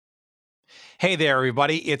Hey there,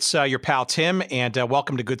 everybody. It's your pal Tim, and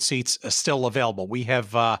welcome to Good Seats, still available. We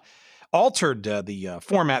have altered the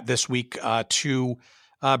format this week to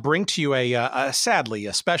bring to you sadly,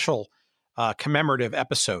 a special commemorative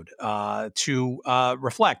episode to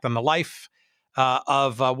reflect on the life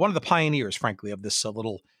of one of the pioneers, frankly, of this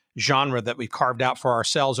little genre that we've carved out for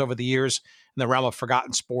ourselves over the years in the realm of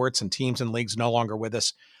forgotten sports and teams and leagues no longer with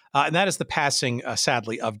us. And that is the passing,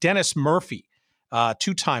 sadly, of Dennis Murphy.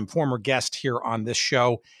 Two-time former guest here on this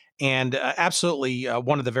show, and absolutely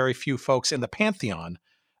one of the very few folks in the pantheon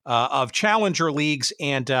of challenger leagues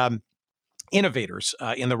and innovators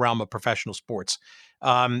in the realm of professional sports.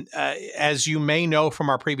 As you may know from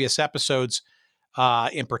our previous episodes,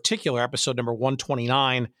 in particular, episode number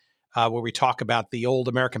 129, where we talk about the old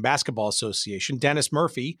American Basketball Association, Dennis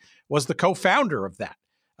Murphy was the co-founder of that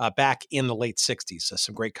back in the late 60s.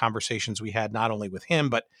 Some great conversations we had not only with him,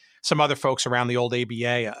 but some other folks around the old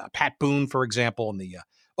ABA, Pat Boone, for example, and the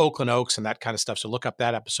Oakland Oaks and that kind of stuff. So look up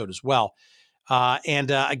that episode as well.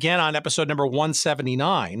 And again, on episode number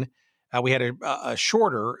 179, we had a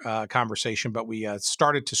shorter conversation, but we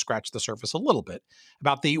started to scratch the surface a little bit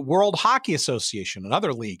about the World Hockey Association,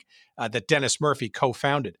 another league that Dennis Murphy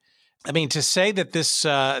co-founded. I mean, to say that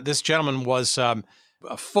this gentleman was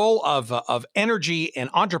full of energy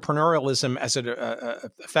and entrepreneurialism as it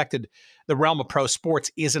affected the realm of pro sports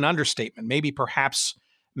is an understatement, maybe perhaps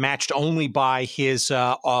matched only by his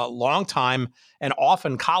longtime and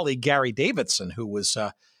often colleague, Gary Davidson, who was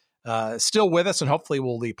still with us and hopefully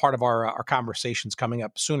will be part of our conversations coming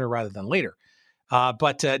up sooner rather than later.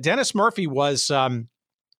 But Dennis Murphy was a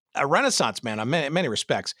Renaissance man in many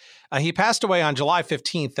respects. He passed away on July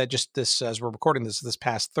 15th, as we're recording this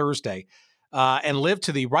past Thursday, and lived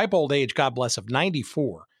to the ripe old age, God bless, of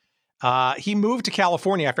 94. He moved to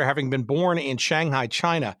California after having been born in Shanghai,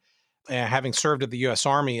 China, having served at the U.S.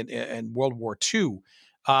 Army in World War II.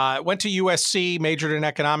 Went to USC, majored in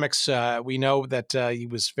economics. We know that he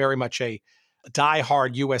was very much a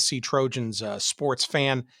diehard USC Trojans sports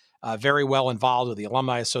fan, very well involved with the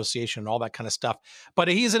Alumni Association and all that kind of stuff. But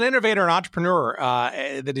he's an innovator and entrepreneur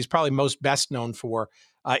that he's probably most best known for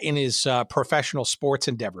in his professional sports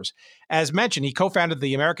endeavors. As mentioned, he co-founded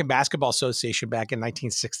the American Basketball Association back in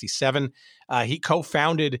 1967. He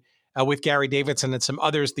co-founded with Gary Davidson and some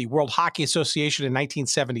others the World Hockey Association in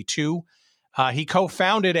 1972. He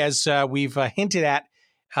co-founded, as we've hinted at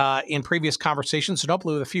in previous conversations, and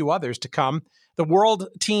hopefully with a few others to come, the World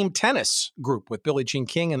Team Tennis Group with Billie Jean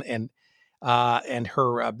King and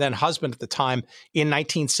her then husband at the time in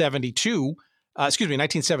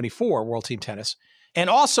 1974, World Team Tennis. And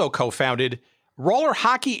also co-founded Roller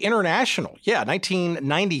Hockey International.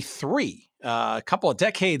 1993, a couple of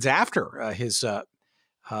decades after his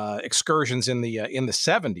excursions in the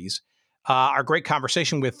 70s. Our great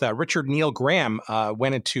conversation with Richard Neil Graham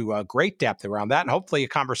went into great depth around that, and hopefully a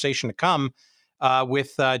conversation to come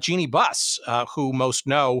with Jeannie Buss, who most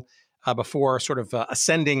know before sort of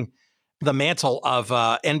ascending the mantle of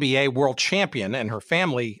NBA world champion, and her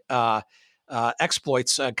family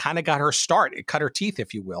exploits kind of got her start. It cut her teeth,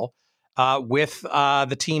 if you will, with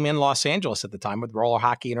the team in Los Angeles at the time with Roller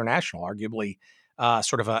Hockey International, arguably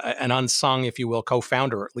sort of an unsung, if you will,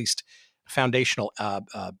 co-founder, or at least foundational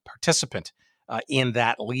participant in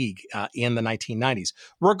that league in the 1990s.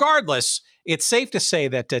 Regardless, it's safe to say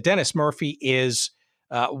that Dennis Murphy is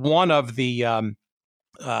one of the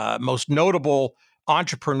most notable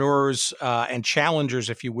entrepreneurs and challengers,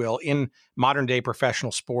 if you will, in modern day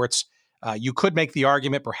professional sports. You could make the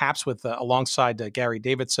argument, perhaps with alongside Gary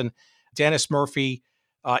Davidson, Dennis Murphy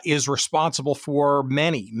is responsible for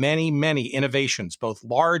many innovations, both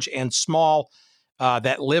large and small,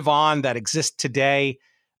 that live on, that exist today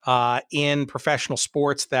in professional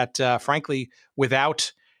sports that, frankly,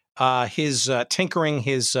 without his tinkering,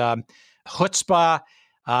 his chutzpah,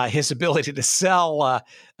 his ability to sell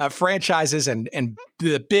franchises and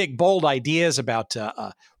the big, bold ideas about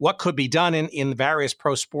what could be done in various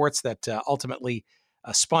pro sports that ultimately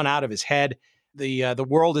spun out of his head, the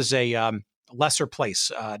world is a lesser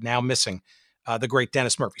place now missing the great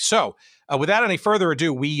Dennis Murphy. So without any further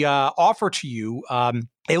ado, we offer to you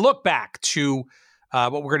a look back to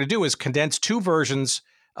what we're going to do is condense two versions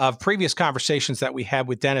of previous conversations that we had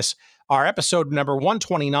with Dennis. Our episode number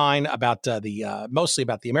 129 about mostly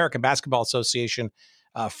about the American Basketball Association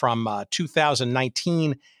from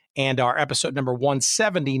 2019, and our episode number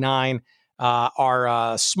 179,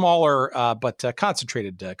 our smaller but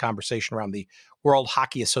concentrated conversation around the World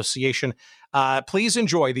Hockey Association. Please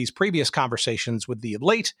enjoy these previous conversations with the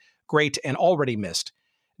late, great, and already missed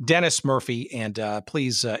Dennis Murphy, and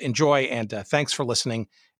please enjoy, and thanks for listening,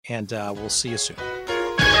 and we'll see you soon.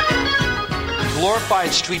 glorified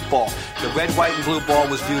street ball. The red, white, and blue ball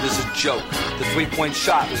was viewed as a joke. The three-point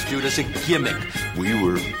shot was viewed as a gimmick. We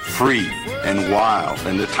were free and wild,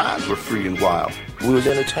 and the times were free and wild. We was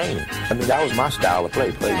entertaining. I mean, that was my style of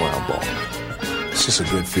play, playground ball. It's just a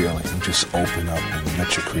good feeling. You just open up and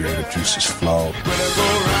let your creative juices flow.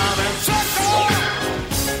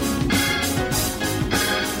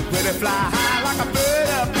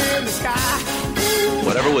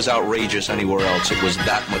 Whatever was outrageous anywhere else, it was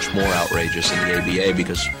that much more outrageous in the ABA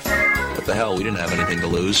because, what the hell, we didn't have anything to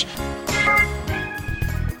lose.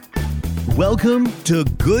 Welcome to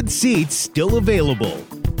Good Seats Still Available,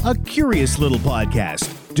 a curious little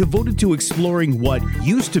podcast devoted to exploring what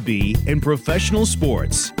used to be in professional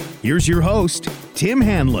sports. Here's your host, Tim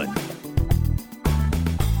Hanlon.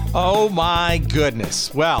 Oh my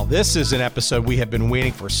goodness. Well, this is an episode we have been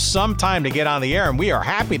waiting for some time to get on the air, and we are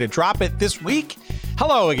happy to drop it this week.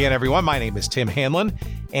 Hello again, everyone. My name is Tim Hanlon,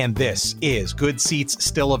 and this is Good Seats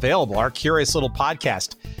Still Available, our curious little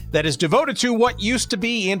podcast that is devoted to what used to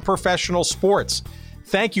be in professional sports.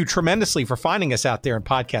 Thank you tremendously for finding us out there in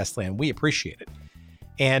podcast land. We appreciate it.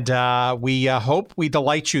 And we hope we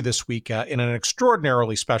delight you this week in an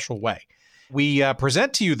extraordinarily special way. We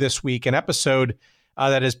present to you this week an episode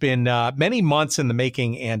that has been many months in the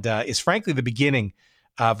making and is frankly the beginning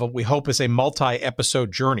of what we hope is a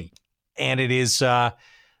multi-episode journey. And it is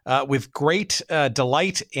with great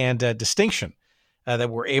delight and distinction that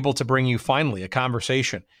we're able to bring you finally a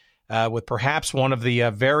conversation with perhaps one of the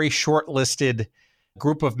very short-listed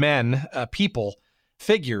group of men, people,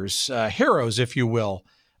 figures, heroes, if you will,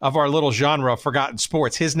 of our little genre of forgotten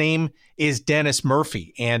sports. His name is Dennis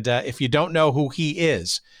Murphy. And if you don't know who he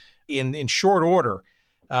is, in short order,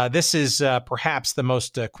 this is perhaps the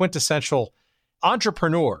most quintessential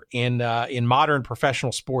entrepreneur in modern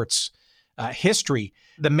professional sports history.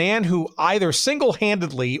 The man who either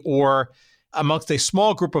single-handedly or amongst a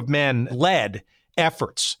small group of men led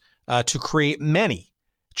efforts to create many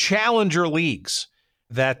challenger leagues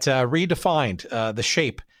that redefined the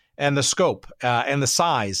shape and the scope and the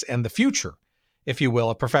size and the future, if you will,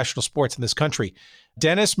 of professional sports in this country.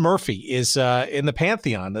 Dennis Murphy is in the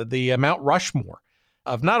pantheon, the Mount Rushmore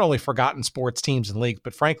of not only forgotten sports teams and leagues,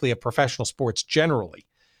 but frankly of professional sports generally.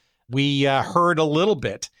 We heard a little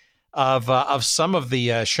bit of some of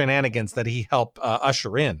the shenanigans that he helped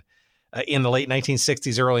usher in the late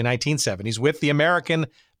 1960s, early 1970s with the American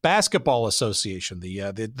Basketball Association,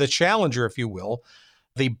 the challenger, if you will,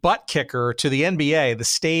 the butt kicker to the NBA, the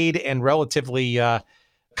staid and relatively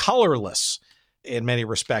colorless, in many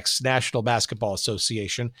respects, National Basketball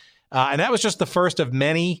Association. And that was just the first of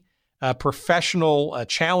many professional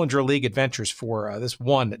Challenger League adventures for this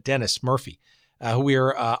one, Dennis Murphy, who we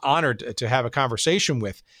are honored to have a conversation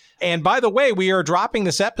with. And by the way, we are dropping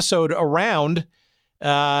this episode around,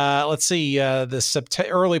 the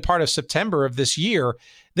early part of September of this year.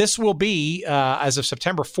 This will be, as of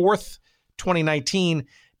September 4th, 2019,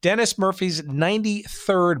 Dennis Murphy's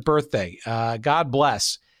 93rd birthday. God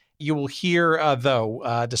bless. You will hear,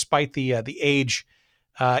 though, despite the age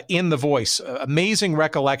in the voice, amazing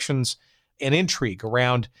recollections and intrigue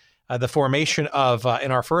around the formation of,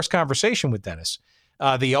 in our first conversation with Dennis,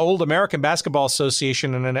 the old American Basketball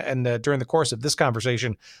Association. And during the course of this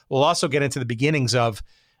conversation, we'll also get into the beginnings of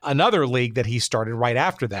another league that he started right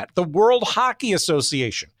after that, the World Hockey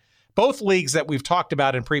Association. Both leagues that we've talked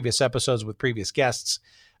about in previous episodes with previous guests,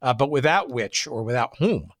 but without which or without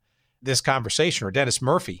whom this conversation, or Dennis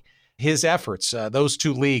Murphy, his efforts, those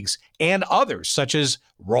two leagues and others such as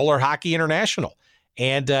Roller Hockey International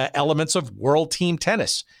and elements of World Team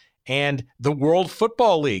Tennis and the World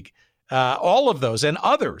Football League, all of those and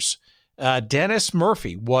others, Dennis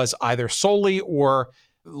Murphy was either solely or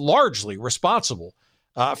largely responsible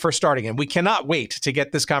for starting. And we cannot wait to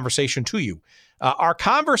get this conversation to you. Our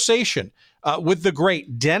conversation with the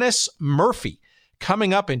great Dennis Murphy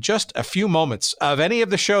coming up in just a few moments of any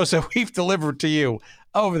of the shows that we've delivered to you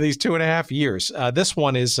over these 2.5 years. This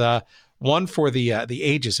one is one for the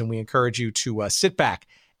ages, and we encourage you to sit back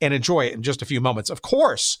and enjoy it in just a few moments. Of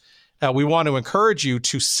course, we want to encourage you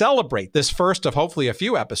to celebrate this first of hopefully a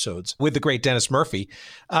few episodes with the great Dennis Murphy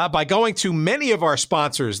by going to many of our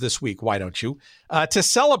sponsors this week, why don't you, to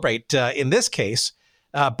celebrate, in this case,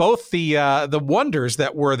 both the wonders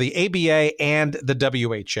that were the ABA and the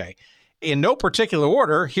WHA. In no particular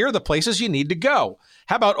order, here are the places you need to go.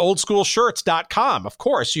 How about oldschoolshirts.com? Of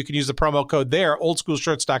course, you can use the promo code there,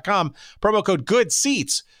 oldschoolshirts.com, promo code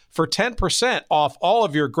GOODSEATS for 10% off all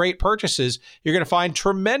of your great purchases. You're going to find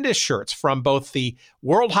tremendous shirts from both the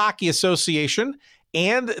World Hockey Association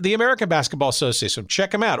and the American Basketball Association.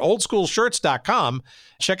 Check them out, oldschoolshirts.com.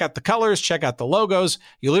 Check out the colors, check out the logos.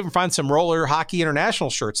 You'll even find some Roller Hockey International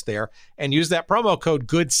shirts there, and use that promo code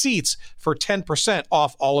GOODSEATS for 10%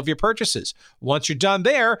 off all of your purchases. Once you're done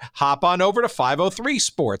there, hop on over to 503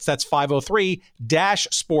 Sports. That's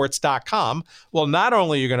 503-sports.com. Well, not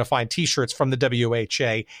only are you going to find t-shirts from the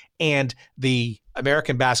WHA and the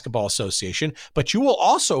American Basketball Association, but you will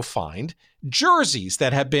also find jerseys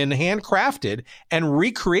that have been handcrafted and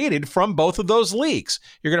recreated from both of those leagues.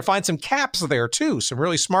 You're going to find some caps there too, some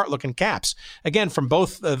really smart looking caps. Again, from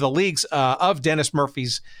both the leagues of Dennis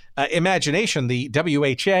Murphy's imagination, the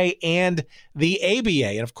WHA and the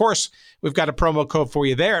ABA. And of course, we've got a promo code for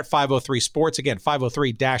you there at 503 Sports. Again,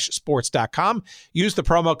 503-sports.com. Use the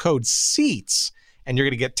promo code SEATS and you're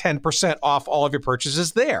going to get 10% off all of your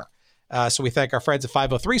purchases there. So we thank our friends at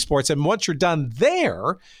 503 Sports. And once you're done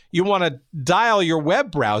there, you want to dial your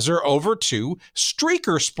web browser over to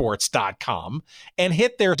streakersports.com and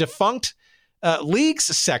hit their defunct leagues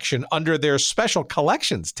section under their special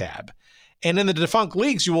collections tab. And in the defunct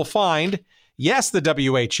leagues, you will find, yes, the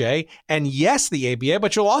WHA and yes, the ABA,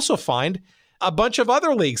 but you'll also find a bunch of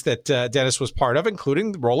other leagues that Dennis was part of,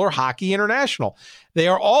 including Roller Hockey International. They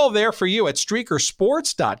are all there for you at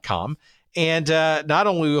streakersports.com. And not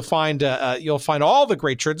only will you'll find all the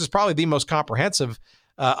great shirts. It's probably the most comprehensive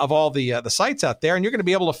of all the sites out there, and you're going to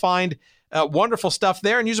be able to find wonderful stuff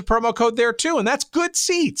there and use a promo code there too, and that's Good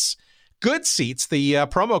Seats. Good Seats, the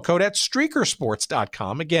promo code at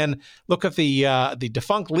streakersports.com. Again, look at the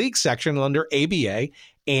defunct league section under ABA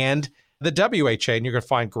and the WHA, and you're going to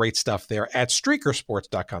find great stuff there at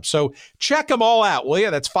streakersports.com. So check them all out, will you?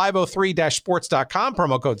 That's 503-sports.com,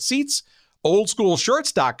 promo code SEATS.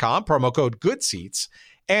 oldschoolshirts.com, promo code GOODSEATS,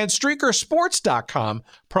 and streakersports.com,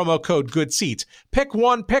 promo code GOODSEATS. Pick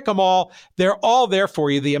one, pick them all. They're all there for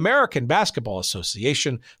you. The American Basketball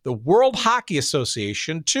Association, the World Hockey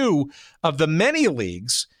Association, two of the many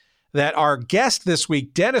leagues that our guest this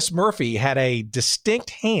week, Dennis Murphy, had a distinct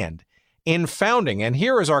hand in founding. And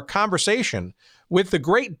here is our conversation with the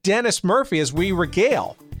great Dennis Murphy as we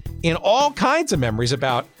regale in all kinds of memories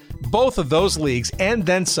about both of those leagues and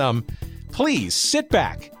then some. Please sit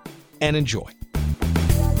back and enjoy.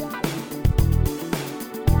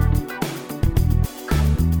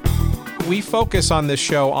 We focus on this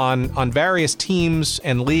show on various teams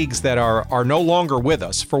and leagues that are no longer with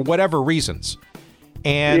us for whatever reasons.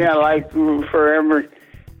 And yeah, like for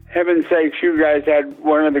heaven's sakes, you guys had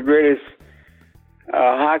one of the greatest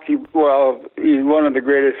he's one of the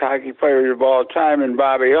greatest hockey players of all time in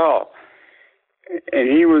Bobby Hull. And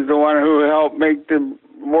he was the one who helped make the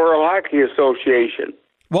World Hockey Association.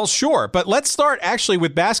 Well, sure, but let's start actually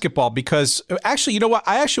with basketball because actually, you know what?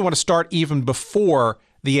 I actually want to start even before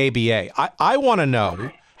the ABA. I want to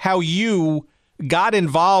know how you got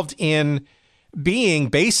involved in being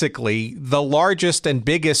basically the largest and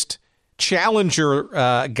biggest challenger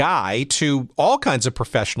guy to all kinds of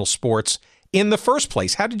professional sports in the first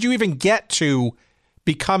place. How did you even get to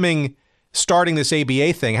starting this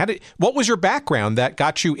ABA thing? What was your background that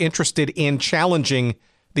got you interested in challenging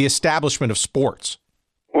the establishment of sports?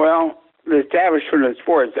 Well, the establishment of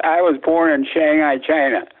sports. I was born in Shanghai,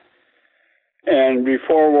 China. And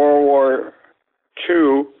before World War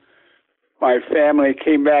II, my family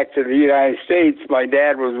came back to the United States. My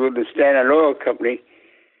dad was with the Standard Oil Company.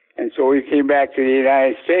 And so we came back to the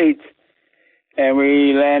United States. And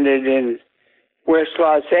we landed in West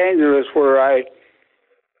Los Angeles, where I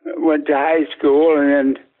went to high school. And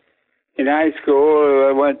then in high school,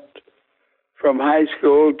 I went from high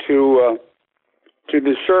school to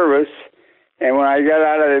the service, and when I got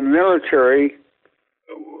out of the military,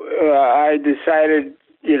 I decided,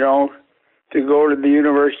 to go to the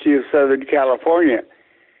University of Southern California,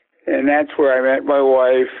 and that's where I met my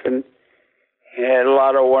wife and had a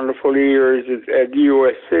lot of wonderful years at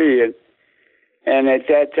USC, and at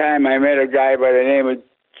that time I met a guy by the name of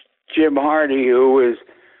Jim Hardy, who was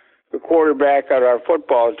the quarterback on our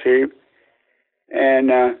football team,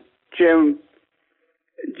 and Jim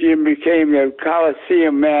became the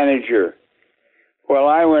Coliseum manager. Well,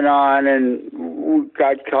 I went on and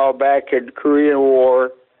got called back in the Korean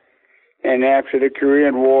War, and after the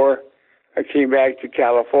Korean War, I came back to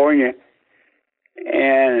California,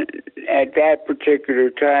 and at that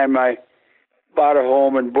particular time, I bought a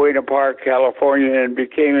home in Buena Park, California, and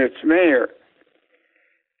became its mayor.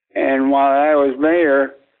 And while I was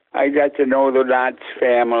mayor, I got to know the Knotts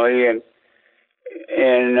family and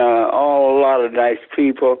a lot of nice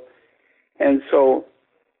people. And so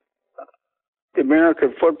the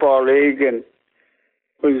American Football League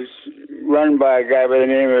was run by a guy by the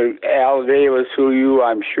name of Al Davis, who you,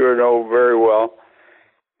 I'm sure, know very well.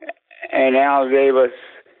 and Al Davis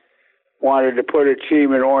wanted to put a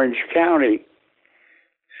team in Orange County.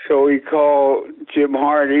 So he called Jim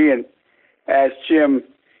Hardy and asked Jim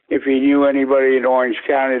if he knew anybody in Orange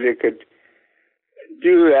County that could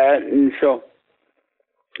do that. And so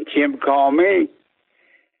Jim called me,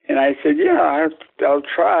 and I said, yeah, I'll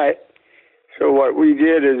try. So what we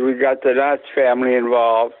did is we got the Knotts family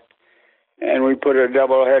involved, and we put a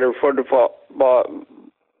doubleheader football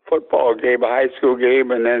game, a high school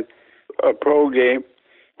game, and then a pro game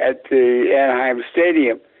at the Anaheim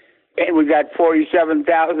Stadium. And we got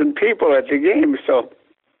 47,000 people at the game, so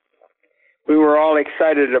we were all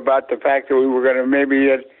excited about the fact that we were going to maybe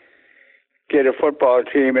get a football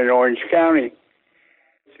team in Orange County.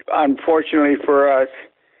 Unfortunately for us,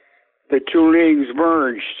 the two leagues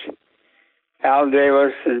merged. Al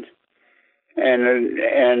Davis and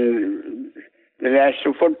the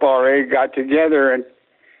National Football League got together,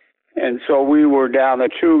 and so we were down the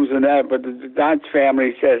tubes and that. But the Knotts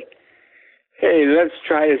family said, hey, let's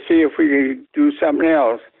try to see if we can do something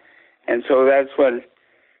else. And so that's when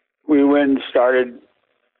we went and started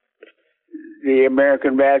the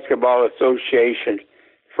American Basketball Association.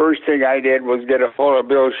 First thing I did was get a hold of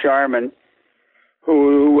Bill Sharman,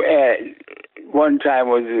 who at one time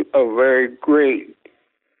was a very great,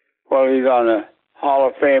 well, he's on the Hall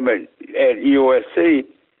of Fame at USC,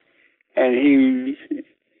 and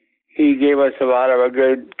he gave us a lot of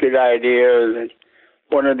good ideas. And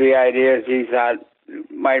one of the ideas he thought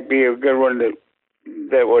might be a good one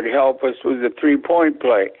that would help us was the three-point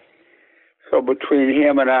play. So between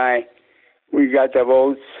him and I, we got the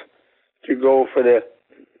votes to go for the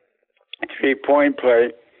three-point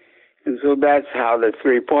play. And so that's how the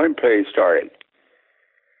three-point play started.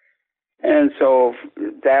 And so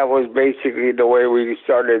that was basically the way we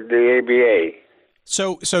started the ABA.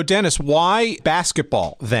 So Dennis, why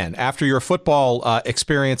basketball then? After your football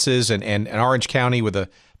experiences and Orange County with a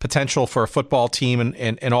potential for a football team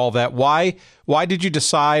and all that, why did you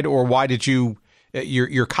decide, or why did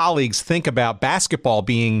your colleagues think about basketball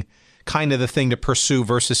being kind of the thing to pursue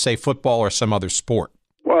versus, say, football or some other sport?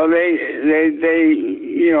 Well, they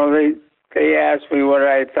asked me what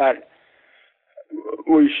I thought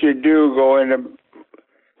we should do, go into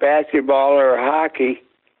basketball or hockey,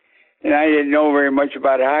 and I didn't know very much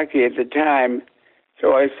about hockey at the time,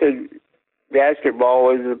 so I said basketball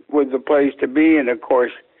was the place to be, and of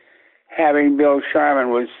course, having Bill Sharman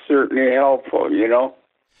was certainly helpful, you know.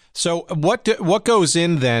 So what goes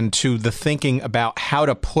in then to the thinking about how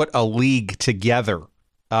to put a league together?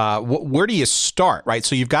 Where do you start, right?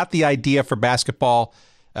 So you've got the idea for basketball.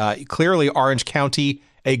 Clearly, Orange County,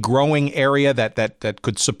 a growing area that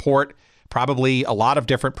could support probably a lot of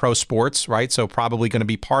different pro sports, right? So probably going to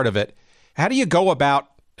be part of it. How do you go about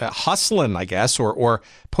hustling, I guess, or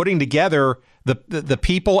putting together the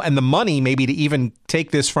people and the money maybe to even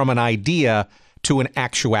take this from an idea to an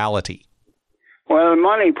actuality? Well, the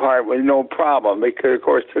money part was no problem because, of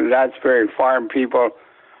course, the Knott's Berry Farm people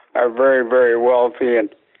are very, very wealthy,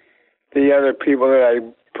 and the other people that I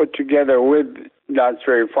put together with Knott's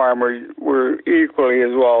Berry Farm were equally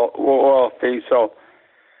as well wealthy, so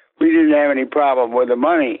we didn't have any problem with the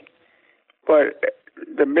money. But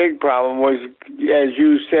the big problem was, as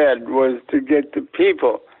you said, was to get the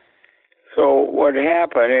people. So what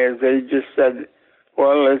happened is they just said,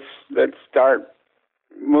 well, let's start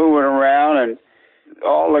moving around, and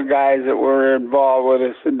all the guys that were involved with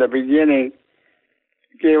us in the beginning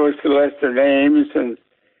gave us the list of names,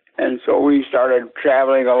 and so we started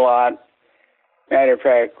traveling a lot. Matter of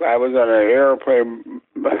fact, I was on an airplane,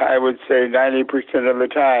 I would say 90% of the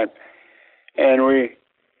time, and we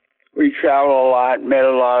traveled a lot, met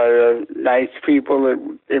a lot of nice people that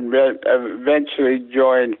eventually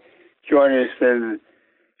joined us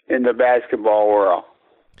in the basketball world.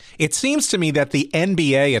 It seems to me that the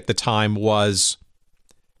NBA at the time was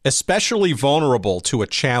especially vulnerable to a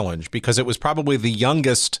challenge because it was probably the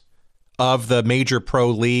youngest of the major pro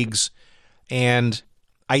leagues, and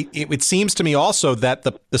it seems to me also that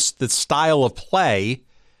the style of play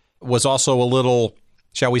was also a little,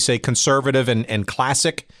 shall we say, conservative and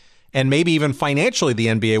classic, and maybe even financially the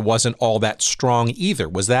NBA wasn't all that strong either.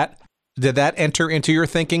 Did that enter into your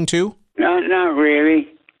thinking too? Not really,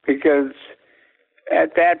 because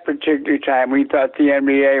at that particular time, we thought the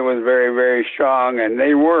NBA was very, very strong, and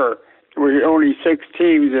they were. There were only 6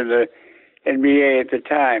 teams in the NBA at the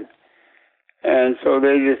time. And so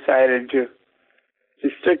they decided to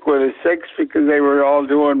stick with the 6 because they were all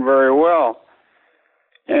doing very well.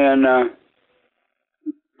 And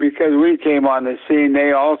because we came on the scene,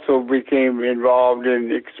 they also became involved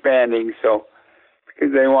in expanding. So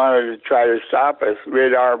because they wanted to try to stop us,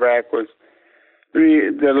 Red Auerbach was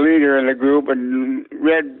the leader in the group, and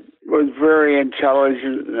Red was very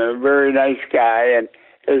intelligent and a very nice guy. And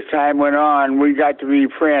as time went on, we got to be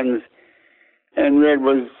friends. And Red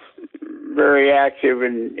was very active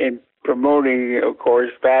in promoting, of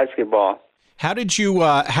course, basketball. How did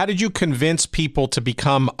you convince people to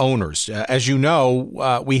become owners? As you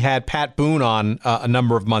know, we had Pat Boone on a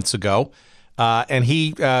number of months ago, and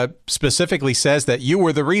he specifically says that you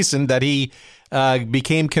were the reason that he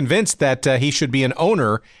became convinced that he should be an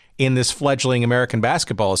owner in this fledgling American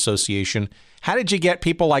Basketball Association. How did you get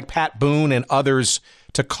people like Pat Boone and others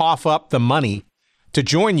to cough up the money to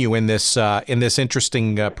join you in this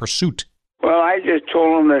interesting pursuit? Well, I just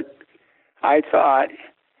told them that I thought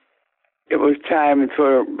it was time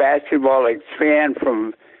for basketball to expand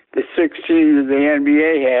from the 6 teams the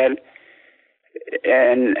NBA had,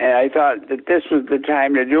 and I thought that this was the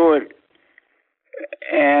time to do it.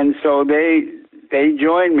 And so they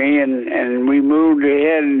joined me, and we moved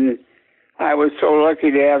ahead, and I was so lucky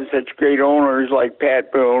to have such great owners like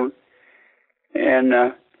Pat Boone. And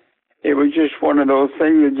it was just one of those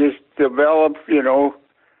things that just developed, you know.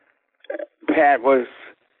 Pat was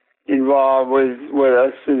involved with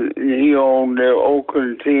us, and he owned the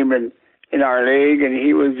Oakland team in our league, and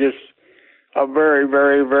he was just a very,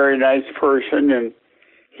 very, very nice person, and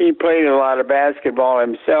he played a lot of basketball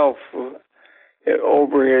himself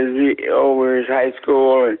over his high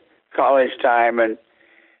school and college time, and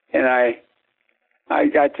I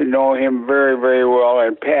got to know him very, very well,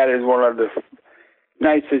 and Pat is one of the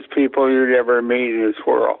nicest people you'd ever meet in this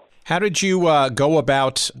world. How did you go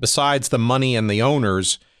about, besides the money and the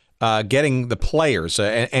owners, getting the players?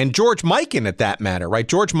 And George Mikan, at that matter, right?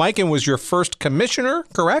 George Mikan was your first commissioner,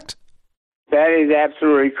 correct? That is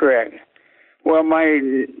absolutely correct. Well, my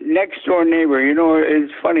next-door neighbor, you know,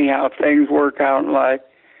 it's funny how things work out in life.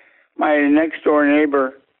 My next-door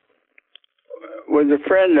neighbor was a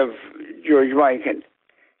friend of George Mikan,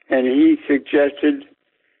 and he suggested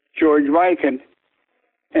George Mikan.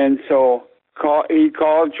 And so he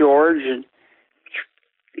called George, and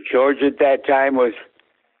George at that time was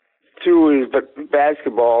through his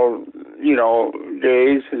basketball, you know,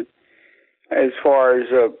 days, and as far as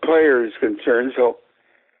players concerned. So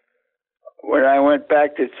when I went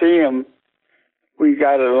back to see him, we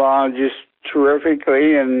got along just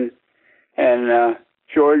terrifically, and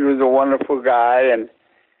George was a wonderful guy and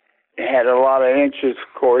had a lot of interest,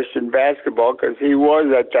 of course, in basketball because he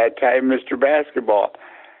was at that time Mr. Basketball.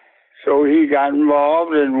 So he got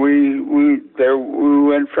involved, and we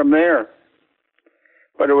went from there.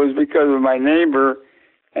 But it was because of my neighbor,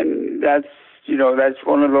 and that's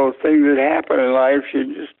one of those things that happen in life.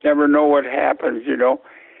 You just never know what happens, you know.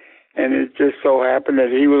 And it just so happened that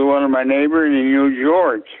he was one of my neighbors, and he knew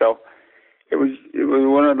George. So it was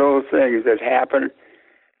one of those things that happen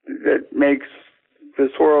that makes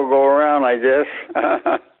this world go around, I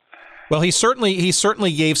guess. Well, he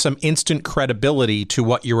certainly gave some instant credibility to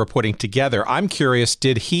what you were putting together. I'm curious,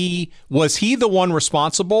 was he the one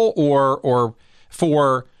responsible or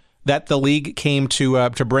for that the league came to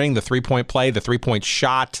bring the 3-point play, the 3-point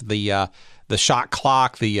shot, the shot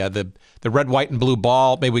clock, the red, white, and blue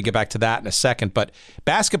ball? Maybe we get back to that in a second. But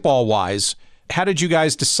basketball-wise, how did you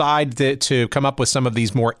guys decide to come up with some of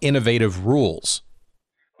these more innovative rules?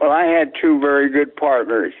 Well, I had two very good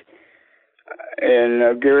partners,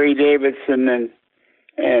 and Gary Davidson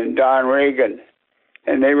and Don Reagan,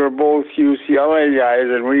 and they were both UCLA guys,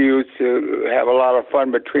 and we used to have a lot of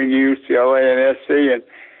fun between UCLA and SC,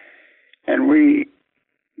 and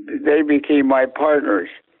they became my partners.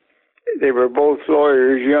 They were both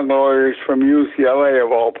lawyers, young lawyers from UCLA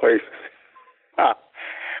of all places.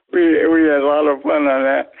 We had a lot of fun on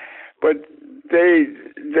that, but they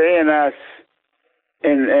and us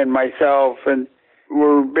and myself and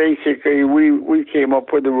were basically we came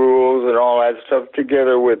up with the rules and all that stuff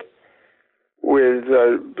together with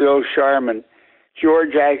Bill Sharman.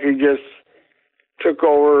 George actually just took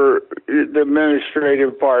over the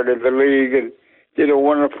administrative part of the league and did a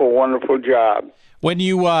wonderful, wonderful job. When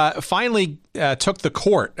you finally took the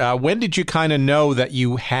court, when did you kind of know that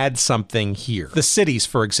you had something here? The cities,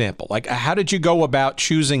 for example. Like, how did you go about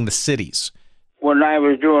choosing the cities? When I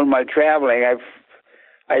was doing my traveling,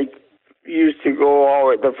 I used to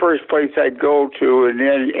go the first place I'd go to in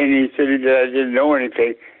any city that I didn't know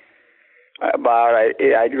anything about.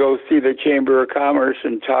 I'd go see the Chamber of Commerce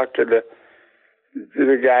and talk to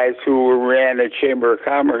the guys who ran the Chamber of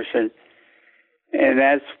Commerce, and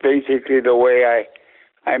that's basically the way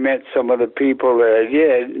I met some of the people that I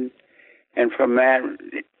did, and from that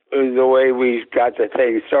was the way we got the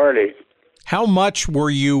thing started. How much were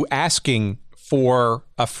you asking for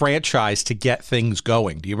a franchise to get things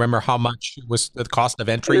going? Do you remember how much was the cost of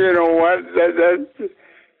entry? You know what? That's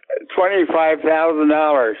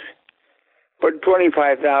 $25,000. But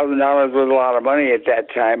 $25,000 was a lot of money at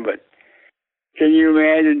that time. But can you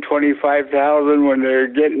imagine $25,000 when they're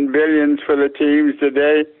getting billions for the teams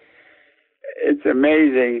today? It's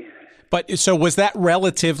amazing. But so was that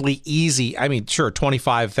relatively easy? I mean, sure,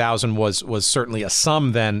 $25,000 was certainly a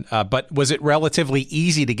sum then, but was it relatively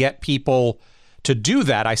easy to get people to do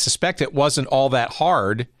that? I suspect it wasn't all that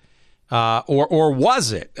hard, or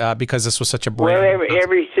was it? Because this was such a brand. Well,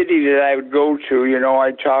 every city that I would go to,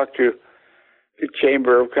 I talked to the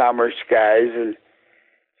Chamber of Commerce guys,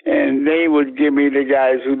 and they would give me the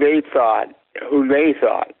guys who they thought,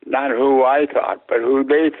 not who I thought, but who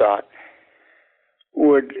they thought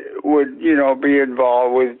would be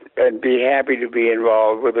involved with and be happy to be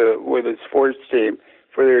involved with a sports team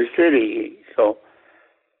for their city. So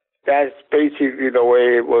that's basically the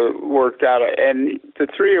way it worked out. And the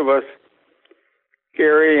three of us,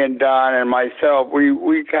 Gary and Don and myself, we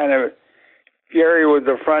Gary was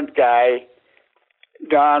the front guy,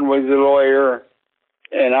 Don was the lawyer,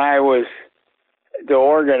 and I was the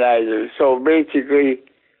organizer. So basically,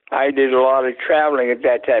 I did a lot of traveling at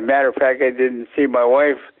that time. Matter of fact, I didn't see my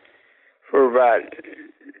wife for about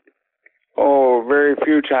very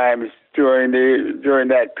few times during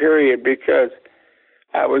that period because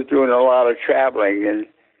I was doing a lot of traveling,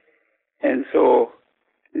 and so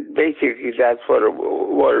basically that's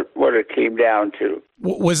what it came down to.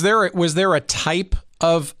 Was there a type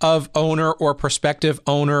of owner or prospective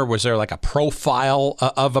owner? Was there like a profile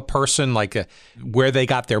of a person, like where they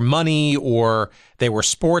got their money, or they were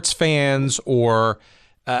sports fans, or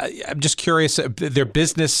I'm just curious, their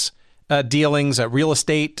business dealings, real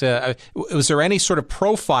estate? Was there any sort of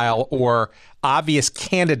profile or obvious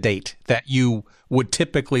candidate that you would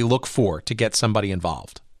typically look for to get somebody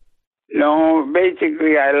involved? No,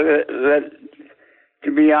 basically, I let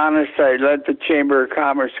the Chamber of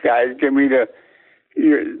Commerce guys give me the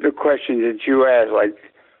questions that you asked, like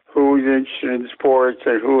who's interested in sports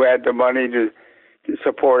and who had the money to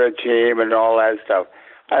support a team and all that stuff.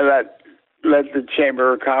 I let the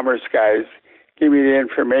Chamber of Commerce guys give me the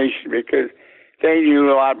information because they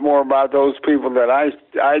knew a lot more about those people than I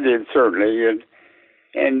did, certainly.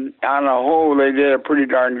 And on the whole, they did a pretty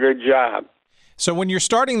darn good job. So when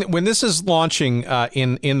this is launching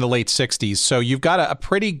in the late 60s, so you've got a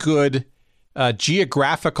pretty good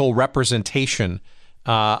geographical representation.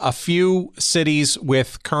 A few cities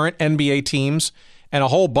with current NBA teams and a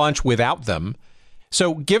whole bunch without them.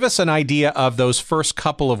 So give us an idea of those first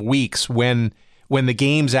couple of weeks when the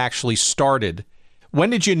games actually started. When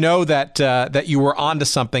did you know that you were onto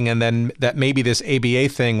something, and then that maybe this ABA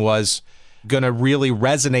thing was going to really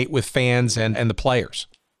resonate with fans and the players?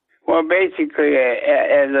 Well, basically,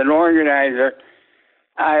 as an organizer,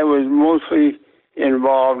 I was mostly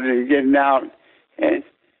involved in getting out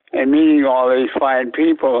and meeting all these fine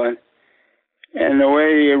people, and the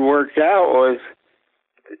way it worked out was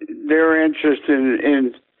their interest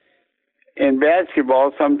in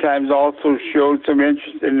basketball sometimes also showed some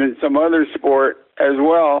interest in some other sport as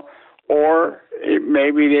well, or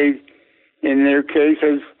maybe in their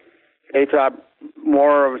cases, they thought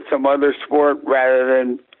more of some other sport rather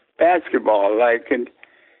than basketball. Like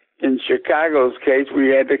in Chicago's case, we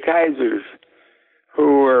had the Kaisers,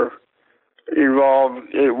 who were involved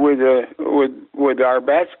with our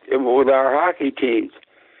hockey teams.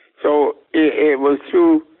 So it was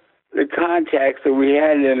through the contacts that we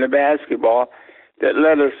had in the basketball that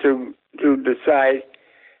led us to decide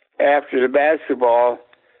after the basketball.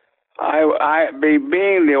 I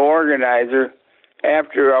being the organizer,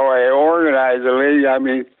 after I organized the league, I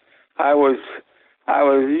mean, I was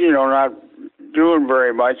not doing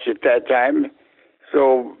very much at that time.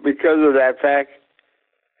 So because of that fact,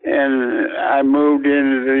 and I moved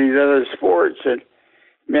into these other sports and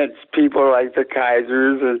met people like the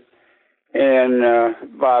Kaisers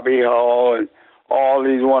and Bobby Hull and all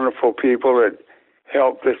these wonderful people that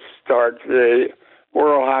helped us start the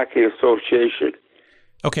World Hockey Association.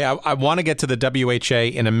 Okay, I want to get to the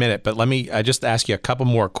WHA in a minute, but let me just ask you a couple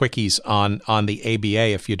more quickies on the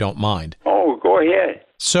ABA, if you don't mind. Oh, go ahead.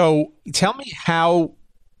 So tell me how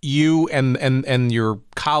you and your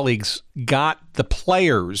colleagues got the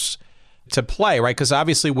players to play, right? Because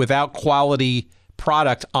obviously without quality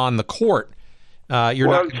product on the court, you're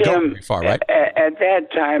not going to go very far, right? At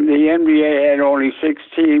that time, the NBA had only 6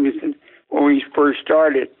 teams when we first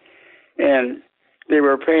started, and they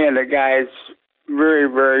were paying the guys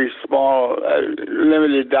very, very small,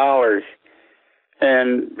 limited dollars.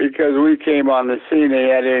 And because we came on the scene, they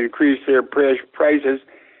had to increase their prices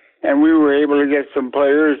And we were able to get some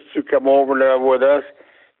players to come over with us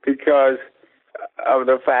because of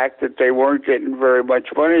the fact that they weren't getting very much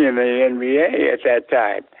money in the NBA at that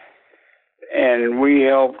time. And we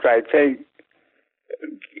helped, I think,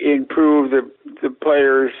 improve the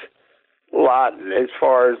players a lot as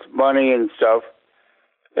far as money and stuff,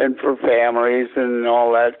 and for families and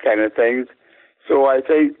all that kind of things. So I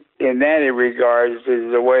think in that regards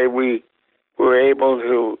is the way we were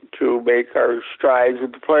able to make our strides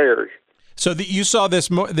with the players. So you saw this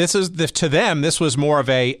more. To them, this was more of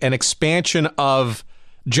an expansion of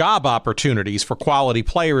job opportunities for quality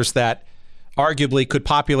players that arguably could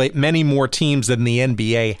populate many more teams than the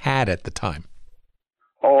NBA had at the time.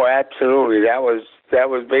 Oh, absolutely. That was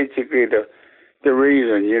basically the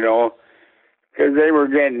reason, because they were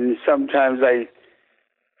getting sometimes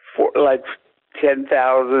like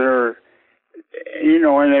 10,000 or,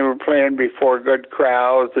 and they were playing before good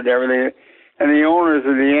crowds and everything. And the owners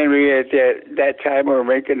of the NBA at that time were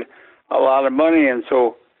making a lot of money. And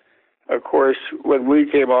so, of course, when we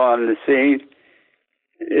came on the scene,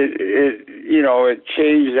 it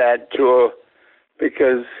changed that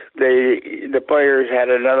because the players had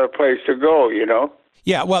another place to go,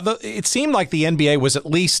 Yeah, well, it seemed like the NBA was at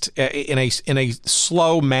least in a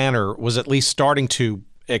slow manner was at least starting to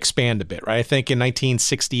expand a bit, right? I think in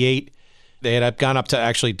 1968 they had gone up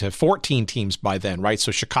to 14 teams by then, right?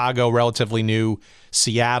 So Chicago, relatively new,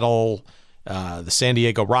 Seattle, the San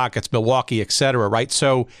Diego Rockets, Milwaukee, et cetera, right?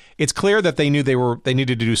 So it's clear that they knew they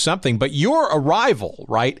needed to do something. But your arrival,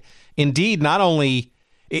 right? Indeed, not only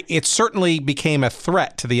it certainly became a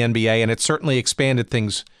threat to the NBA, and it certainly expanded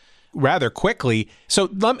things rather quickly. So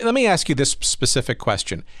let me ask you this specific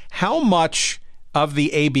question. How much of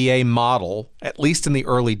the ABA model, at least in the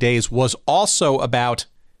early days, was also about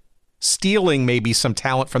stealing maybe some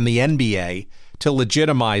talent from the NBA to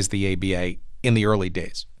legitimize the ABA in the early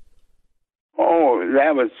days? Oh,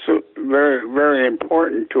 that was very, very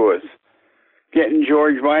important to us. Getting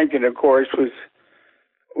George Mikan, of course,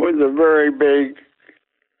 was a very big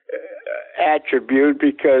attribute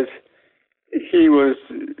because he was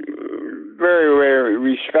very, very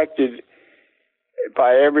respected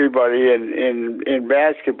by everybody in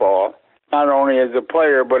basketball, not only as a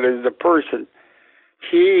player but as a person.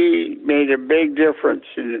 He made a big difference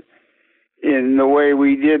in the way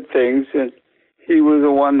we did things, and he was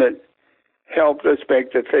the one that helped us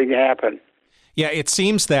make the thing happen. Yeah, it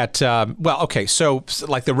seems that, so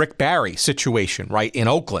like the Rick Barry situation, right, in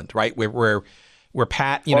Oakland, right, where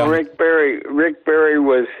Pat, Rick Barry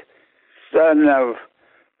was son of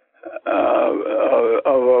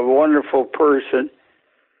a wonderful person,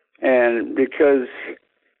 and because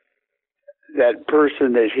that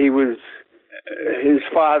person that he was, his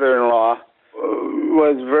father-in-law,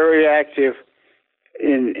 was very active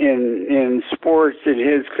in sports in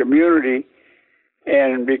his community,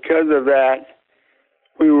 and because of that,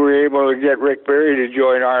 we were able to get Rick Barry to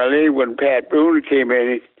join our league. When Pat Boone came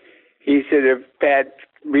in, he said, if Pat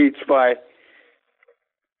meets my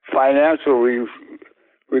financial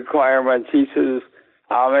requirements, he says,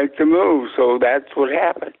 I'll make the move. So that's what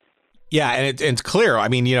happened. Yeah, and it's clear. I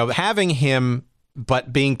mean, having him,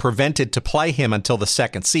 but being prevented to play him until the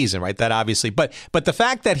second season, right? That obviously, but the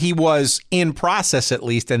fact that he was in process at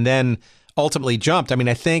least and then ultimately jumped, I mean,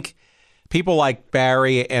 I think people like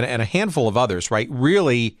Barry and a handful of others, right,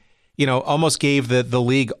 really, almost gave the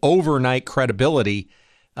league overnight credibility,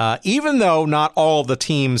 even though not all the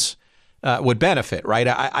teams would benefit,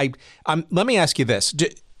 right? Let me ask you this.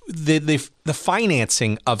 The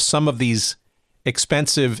financing of some of these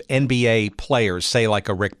expensive NBA players, say like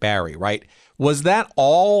a Rick Barry, right? Was that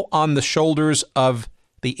all on the shoulders of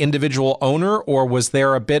the individual owner, or was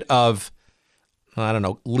there a bit of,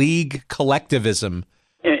 league collectivism?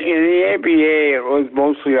 In the ABA, it was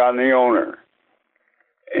mostly on the owner.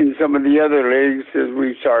 In some of the other leagues, as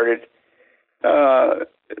we started,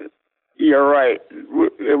 you're right.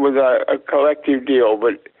 It was a collective deal,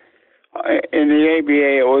 but in the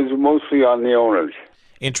ABA, it was mostly on the owners.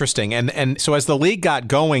 Interesting. And so as the league got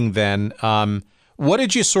going then, what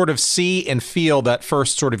did you sort of see and feel that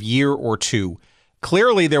first sort of year or two?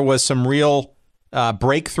 Clearly, there was some real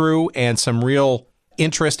breakthrough and some real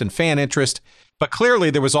interest and fan interest, but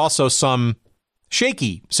clearly there was also some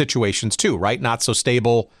shaky situations too, right? Not so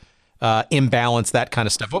stable, imbalance, that kind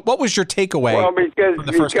of stuff. What was your takeaway? Well, because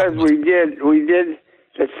we did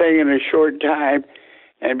the thing in a short time,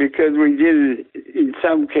 and because we did it in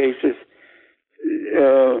some cases,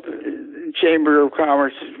 Chamber of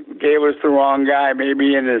Commerce gave us the wrong guy,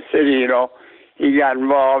 maybe in the city, he got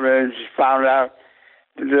involved and just found out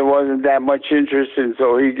that there wasn't that much interest, and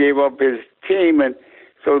so he gave up his team, and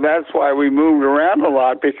So that's why we moved around a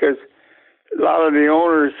lot, because a lot of the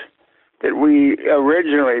owners that we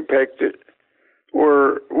originally picked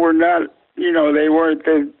were not, they weren't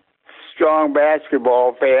the strong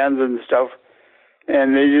basketball fans and stuff,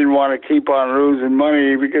 and they didn't want to keep on losing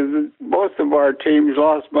money, because most of our teams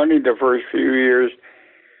lost money the first few years.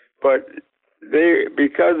 But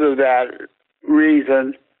because of that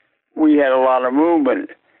reason, we had a lot of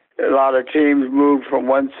movement. A lot of teams moved from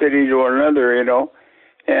one city to another,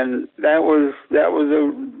 and that was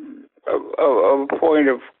a point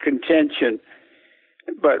of contention.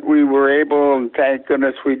 But we were able, and thank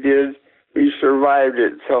goodness we did. We survived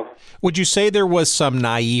it. So, would you say there was some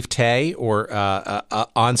naivete or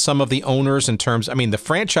on some of the owners in terms? I mean, the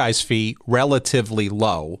franchise fee relatively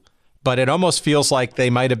low, but it almost feels like they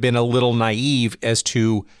might have been a little naive as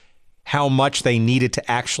to how much they needed to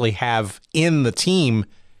actually have in the team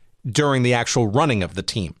during the actual running of the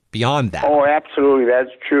team. Beyond that, oh, absolutely, that's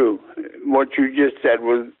true. What you just said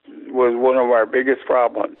was one of our biggest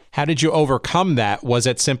problems. How did you overcome that? Was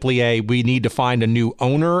it simply we need to find a new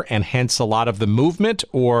owner, and hence a lot of the movement,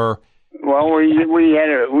 or? Well, we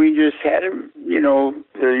just had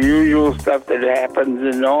the usual stuff that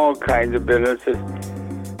happens in all kinds of businesses.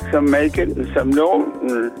 Some make it and some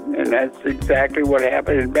don't, and that's exactly what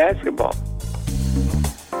happened in basketball.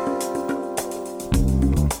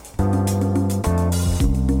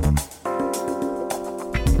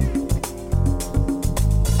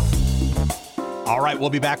 All right, we'll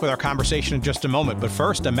be back with our conversation in just a moment. But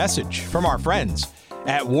first, a message from our friends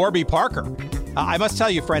at Warby Parker. I must tell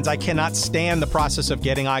you, friends, I cannot stand the process of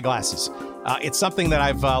getting eyeglasses. It's something that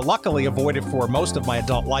I've luckily avoided for most of my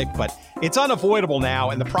adult life, but it's unavoidable now.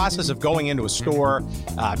 And the process of going into a store,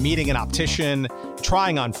 meeting an optician,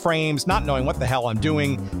 trying on frames, not knowing what the hell I'm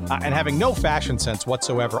doing, and having no fashion sense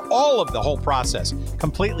whatsoever, all of the whole process,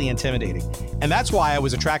 completely intimidating. And that's why I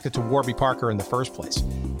was attracted to Warby Parker in the first place.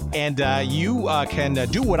 And you can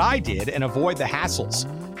do what I did and avoid the hassles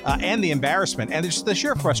and the embarrassment and just the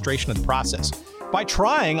sheer frustration of the process by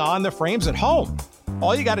trying on the frames at home.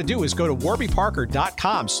 All you got to do is go to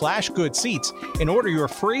warbyparker.com/goodseats and order your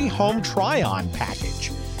free home try-on package.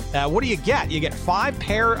 What do you get? You get 5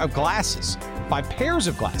 pairs of glasses, I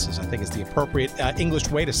think is the appropriate English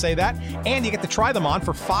way to say that. And you get to try them on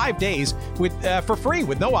for 5 days for free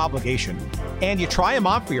with no obligation. And you try them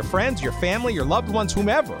on for your friends, your family, your loved ones,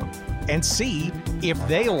 whomever, and see if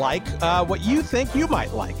they like what you think you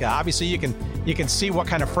might like. Obviously, you can see what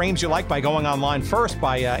kind of frames you like by going online first,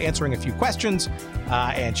 by answering a few questions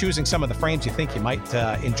and choosing some of the frames you think you might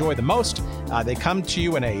enjoy the most. They come to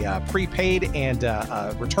you in a prepaid and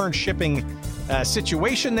return shipping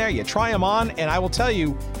situation there. You try them on, and I will tell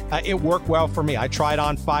you, it worked well for me. I tried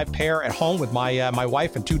on 5 pair at home with my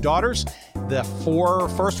wife and 2 daughters. The 4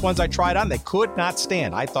 first ones I tried on, they could not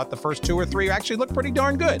stand. I thought the first 2 or 3 actually looked pretty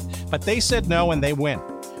darn good, but they said no, and they win.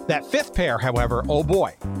 That 5th pair, however, oh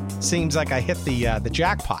boy, seems like I hit the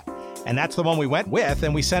jackpot. And that's the one we went with,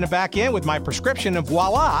 and we sent it back in with my prescription, and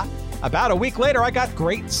voila, about a week later, I got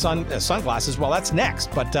great sunglasses. Well, that's next,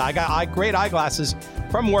 but I got great eyeglasses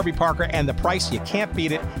from Warby Parker, and the price, you can't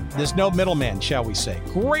beat it. There's no middleman, shall we say.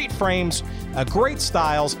 Great frames, great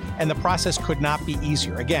styles, and the process could not be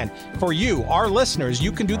easier. Again, for you, our listeners,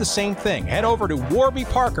 you can do the same thing. Head over to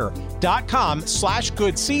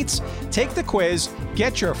warbyparker.com/goodseats, take the quiz,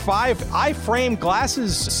 get your 5 iFrame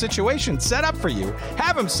glasses situation set up for you,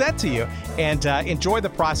 have them sent to you, and enjoy the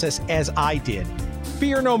process as I did.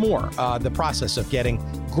 Fear no more the process of getting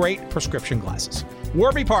great prescription glasses.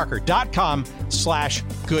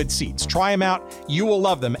 warbyparker.com/goodseats. Try them out. You will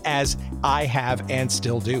love them, as I have and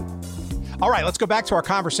still do. All right, let's go back to our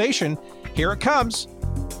conversation. Here it comes.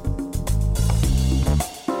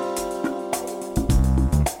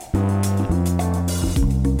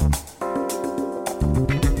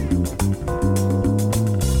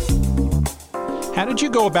 How did you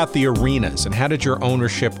go about the arenas, and how did your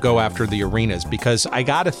ownership go after the arenas? Because I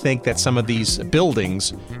got to think that some of these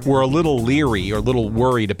buildings were a little leery or a little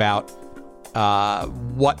worried about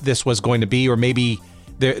what this was going to be, or maybe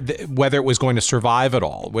whether it was going to survive at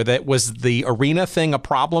all. Was the arena thing a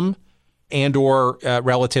problem and or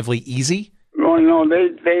relatively easy? Well, no,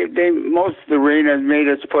 they most of the arenas made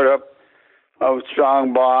us put up a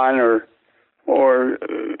strong bond or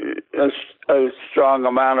a strong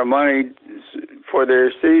amount of money for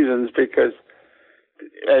their seasons, because,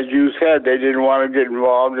 as you said, they didn't want to get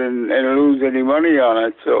involved and lose any money on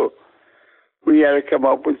it. So we had to come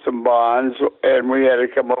up with some bonds, and we had to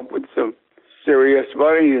come up with some serious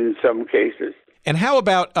money in some cases. And how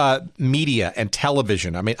about media and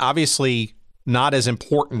television? I mean, obviously not as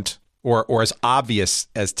important or as obvious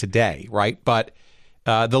as today, right? But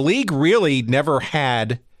The league really never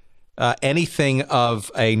had anything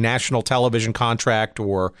of a national television contract,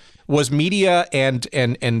 or was media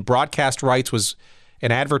and broadcast rights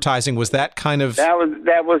and advertising, was that kind of... That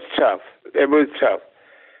was tough. It was tough.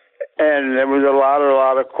 And there was a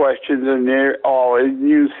lot of questions in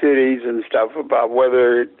new cities and stuff about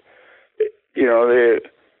whether,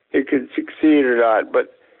 it could succeed or not.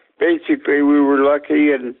 But basically, we were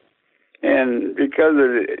lucky, and because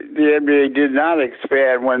the NBA did not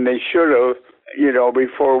expand when they should have,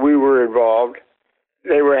 before we were involved,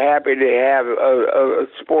 they were happy to have a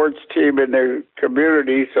sports team in their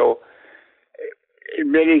community. So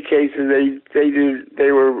in many cases,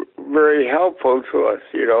 they were very helpful to us,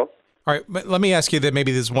 All right, but let me ask you that.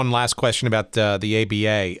 Maybe there's one last question about the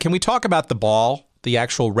ABA. Can we talk about the ball, the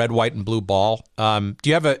actual red, white, and blue ball? Do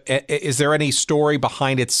you have is there any story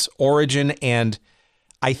behind its origin? And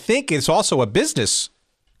I think it's also a business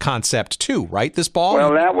concept too, right? This ball.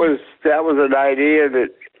 Well, that was an idea that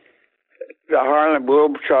the Harlem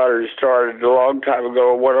Globetrotters started a long time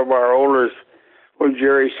ago. One of our owners was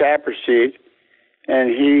Jerry Saperstein, and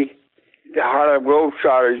the Harlem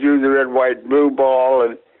Globetrotters used the red, white, and blue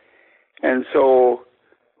ball, and so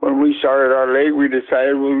when we started our league, we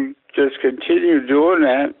decided we'd just continue doing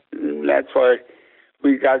that, and that's why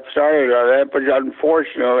we got started on that. But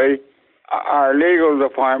unfortunately, our legal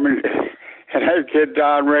department, and I kid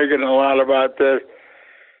Don Reagan a lot about this,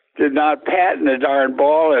 did not patent the darn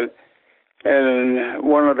ball, and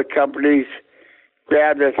one of the companies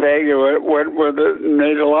grabbed the thing and went with it and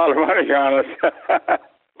made a lot of money on us.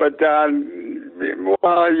 But Don,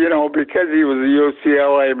 because he was a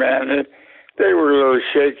UCLA man, they were a little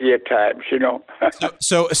shaky at times,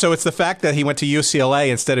 So it's the fact that he went to UCLA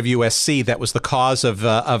instead of USC that was the cause of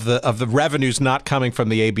the revenues not coming from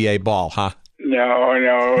the ABA ball, huh? No.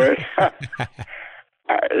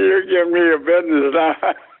 You're giving me a business now.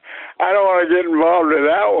 I don't want to get involved in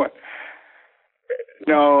that one.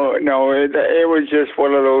 No, it was just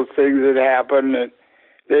one of those things that happened. And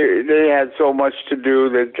they had so much to do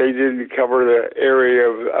that they didn't cover the area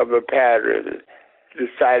of the pattern,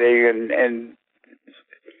 deciding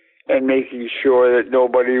and making sure that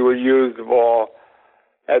nobody would use the ball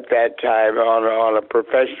at that time on a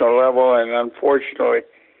professional level. And unfortunately,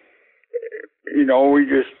 we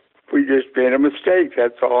just made a mistake.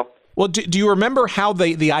 That's all. Well, do you remember how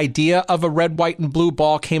the idea of a red, white, and blue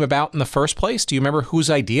ball came about in the first place? Do you remember whose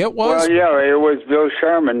idea it was? Well, yeah, it was Bill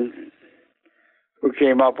Sherman who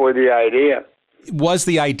came up with the idea. Was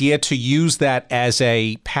the idea to use that as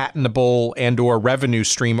a patentable and or revenue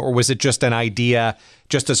stream, or was it just an idea,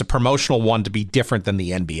 just as a promotional one, to be different than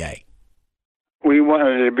the NBA? We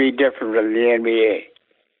wanted it to be different than the NBA.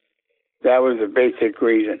 That was the basic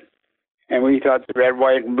reason. And we thought the red,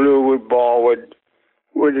 white, and blue ball would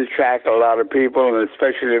attract a lot of people, and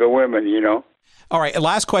especially the women, All right,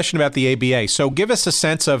 last question about the ABA. So give us a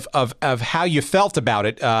sense of how you felt about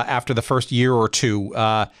it after the first year or two.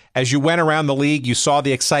 As you went around the league, you saw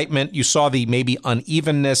the excitement, you saw the maybe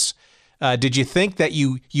unevenness. Did you think that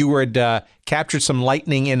you had captured some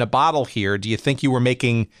lightning in a bottle here? Do you think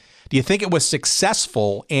it was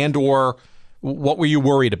successful, and or what were you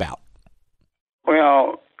worried about?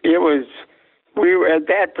 Well, we were at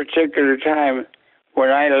that particular time when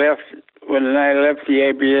I left the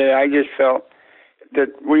ABA, I just felt that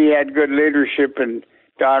we had good leadership in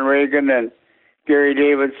Don Reagan and Gary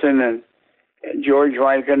Davidson and George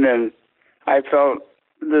Mikan, and I felt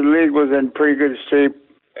the league was in pretty good shape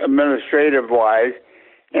administrative-wise,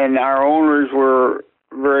 and our owners were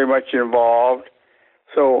very much involved.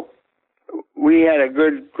 So we had a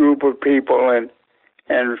good group of people,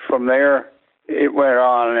 and from there it went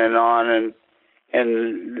on and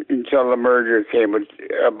until the merger came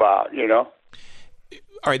about, All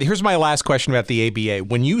right, here's my last question about the ABA.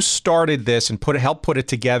 When you started this and helped put it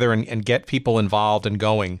together and get people involved and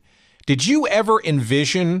going, did you ever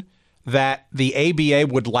envision that the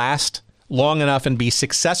ABA would last long enough and be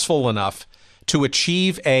successful enough to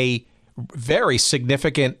achieve a very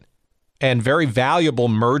significant and very valuable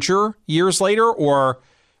merger years later, or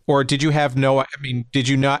did you have did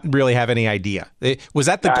you not really have any idea? Was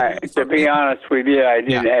that to be honest with you, I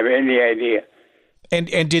didn't have any idea.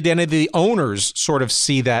 And did any of the owners sort of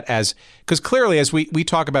see that as, because clearly as we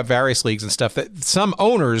talk about various leagues and stuff, that some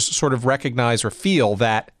owners sort of recognize or feel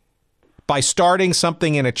that by starting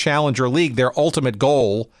something in a challenger league, their ultimate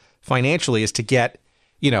goal financially is to get,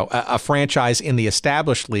 a franchise in the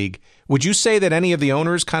established league. Would you say that any of the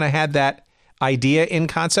owners kind of had that idea in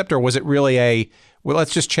concept, or was it really well,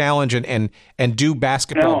 let's just challenge and do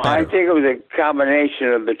basketball better? I think it was a combination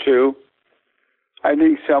of the two. I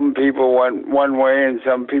think some people went one way and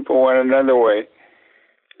some people went another way.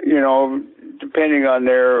 depending on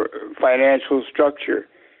their financial structure.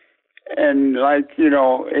 And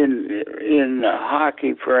in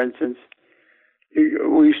hockey, for instance,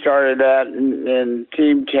 we started that in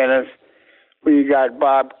team tennis. We got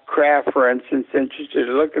Bob Kraft, for instance, interested.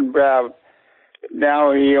 Looking Bob,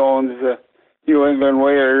 now he owns the New England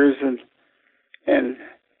Whalers, and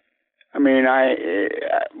I mean,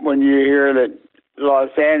 when you hear that Los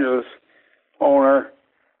Angeles owner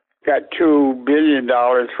got $2 billion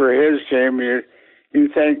for his team, you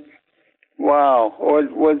think, wow,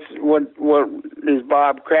 what is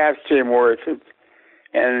Bob Kraft's team worth?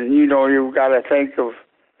 And you've got to think of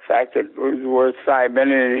the fact that it was worth $5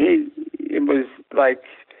 million. It was like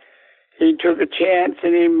he took a chance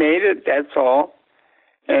and he made it. That's all.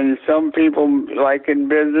 And some people, like in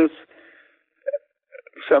business,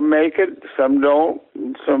 some make it, some don't,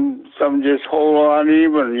 and some just hold on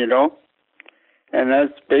even, And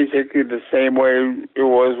that's basically the same way it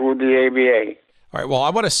was with the ABA. All right. Well, I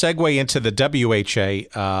want to segue into the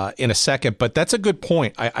WHA in a second, but that's a good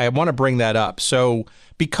point. I want to bring that up. So,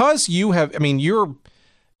 because you're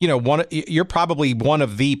probably one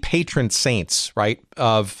of the patron saints, right,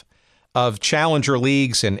 of challenger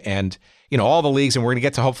leagues and all the leagues, and we're going to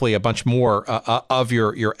get to hopefully a bunch more of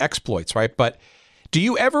your exploits, right? But do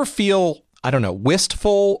you ever feel, I don't know,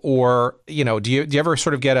 wistful, or do you ever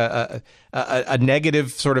sort of get a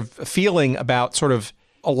negative sort of feeling about sort of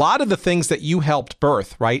a lot of the things that you helped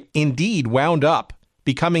birth, right, indeed wound up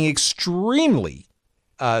becoming extremely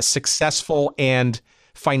successful and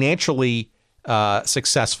financially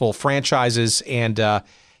successful franchises and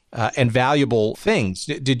valuable things?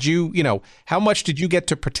 Did you, how much did you get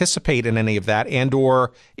to participate in any of that? And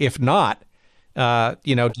or if not, do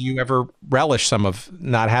you ever relish some of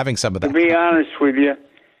not having some of that? To be honest with you,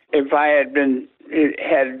 if I had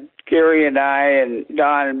Gary and I and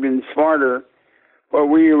Don had been smarter, what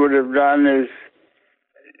we would have done is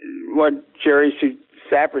what Jerry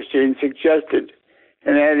Saperstein suggested,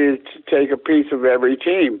 and that is to take a piece of every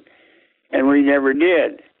team. And we never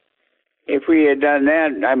did. If we had done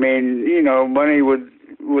that, I mean, money would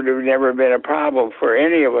have never been a problem for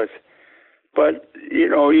any of us. But,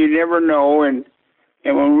 you never know. And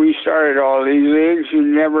when we started all these leagues, you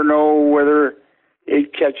never know whether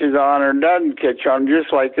it catches on or doesn't catch on.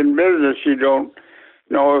 Just like in business, you don't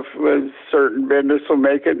know if a certain business will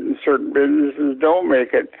make it and certain businesses don't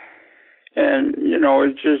make it. And,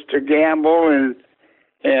 it's just a gamble.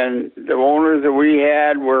 And the owners that we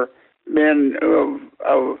had were men of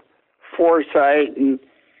foresight, and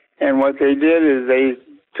what they did is they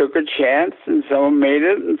took a chance, and some made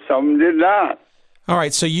it and some did not. All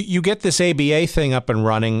right, so you get this ABA thing up and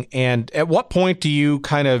running, and at what point do you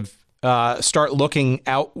kind of start looking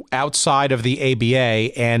outside of the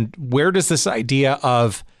ABA, and where does this idea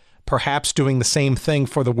of perhaps doing the same thing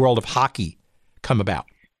for the world of hockey come about?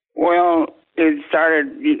 Well, it started,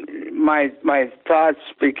 my thoughts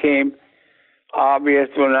became obvious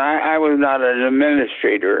when I was not an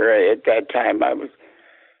administrator at that time. I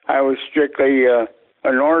was strictly an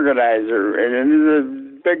organizer, and there's a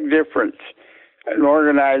big difference. An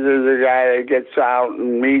organizer is a guy that gets out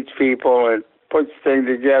and meets people and puts things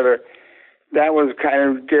together. That was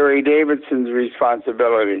kind of Gary Davidson's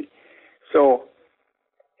responsibility. So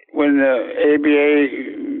when the ABA,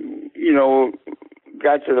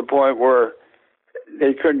 got to the point where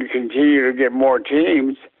they couldn't continue to get more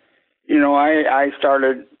teams, I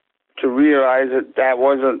started to realize that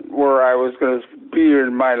wasn't where I was going to be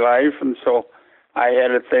in my life, and so I had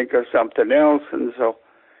to think of something else. And so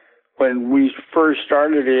when we first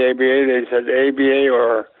started the ABA, they said ABA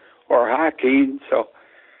or hockey. So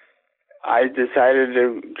I decided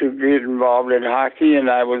to get involved in hockey, and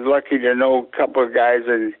I was lucky to know a couple of guys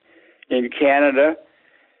in Canada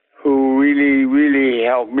who really, really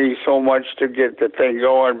helped me so much to get the thing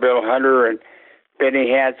going. Bill Hunter and Benny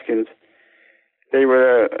Haskins. They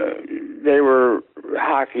were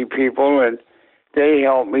hockey people, and they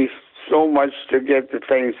helped me so much to get the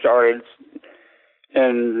thing started,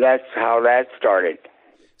 and that's how that started.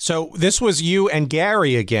 So this was you and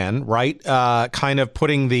Gary again, right? Kind of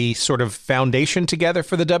putting the sort of foundation together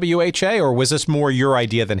for the WHA, or was this more your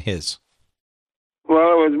idea than his?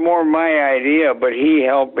 Well, it was more my idea, but he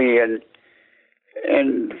helped me, and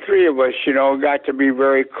the three of us, got to be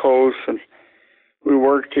very close, and we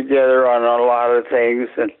worked together on a lot of things.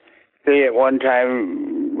 And they, at one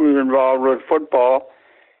time, we were involved with football,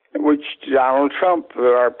 which Donald Trump,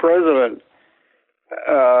 our president,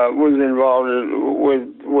 was involved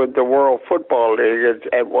with the World Football League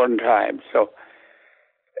at one time. So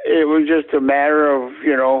it was just a matter of,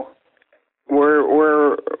 where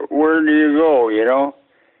do you go,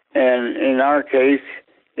 And in our case,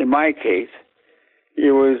 in my case,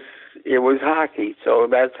 it was hockey. So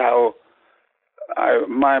that's how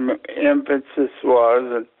my emphasis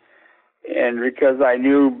was, and because I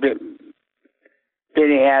knew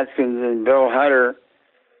Benny Haskins and Bill Hutter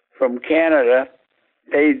from Canada,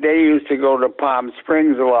 they used to go to Palm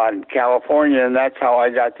Springs a lot in California, and that's how I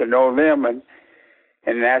got to know them, and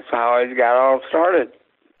that's how it got all started.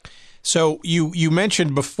 So you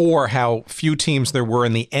mentioned before how few teams there were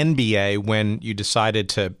in the NBA when you decided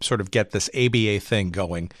to sort of get this ABA thing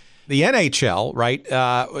going. The NHL, right,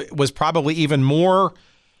 was probably even more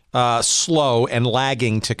slow and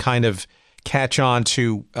lagging to kind of catch on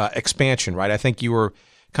to expansion, right? I think you were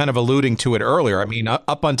kind of alluding to it earlier. I mean,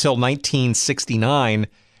 up until 1969,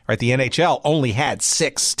 right, the NHL only had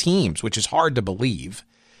 6 teams, which is hard to believe.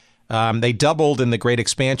 They doubled in the Great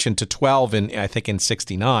Expansion to 12 I think in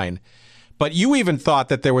 69. But you even thought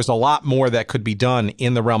that there was a lot more that could be done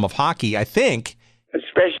in the realm of hockey, I think.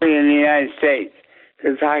 Especially in the United States,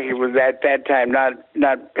 because hockey was at that time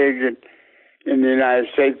not big in the United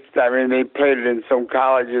States. I mean, they played it in some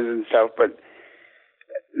colleges and stuff, but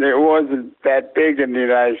it wasn't that big in the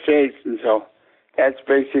United States. And so that's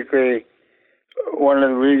basically one of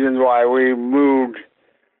the reasons why we moved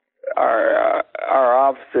our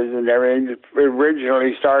offices and everything. It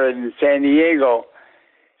originally started in San Diego,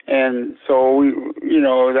 and so we,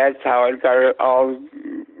 that's how it got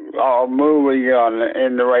all moving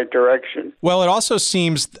in the right direction. Well, it also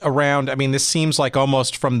seems this seems like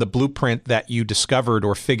almost from the blueprint that you discovered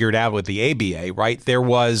or figured out with the ABA, right? There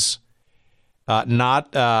was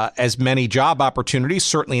not as many job opportunities,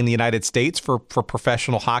 certainly in the United States, for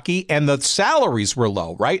professional hockey, and the salaries were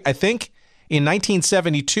low, right? I think in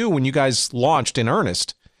 1972, when you guys launched in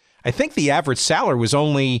earnest, I think the average salary was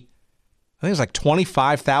only, I think it was like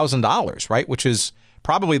 $25,000, right? Which is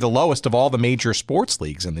probably the lowest of all the major sports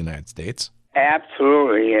leagues in the United States.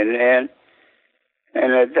 Absolutely, and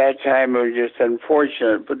at that time it was just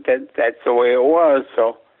unfortunate, but that's the way it was.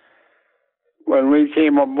 So when we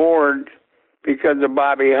came aboard, because of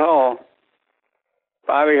Bobby Hull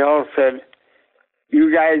said,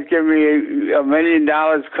 "You guys give me $1 million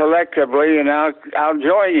collectively, and I'll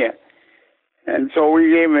join you." And so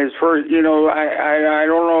we gave him his first. I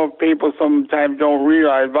don't know if people sometimes don't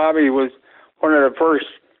realize Bobby was one of the first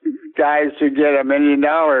guys to get $1 million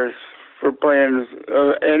for playing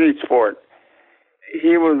any sport.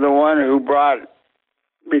 He was the one who brought,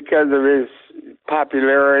 because of his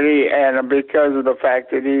popularity and because of the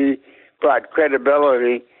fact that he brought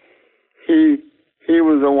credibility, he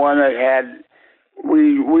was the one that had,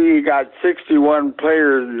 we got 61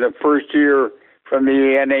 players in the first year from the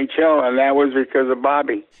NHL, and that was because of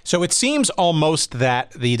Bobby. So it seems almost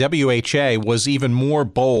that the WHA was even more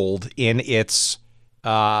bold in its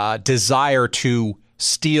desire to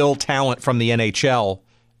steal talent from the NHL,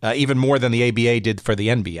 even more than the ABA did for the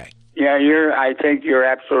NBA. Yeah, I think you're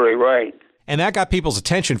absolutely right. And that got people's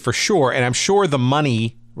attention for sure, and I'm sure the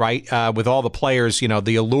money, right, with all the players,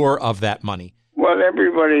 the allure of that money. Well,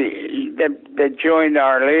 everybody that joined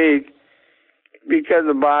our league, because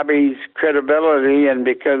of Bobby's credibility and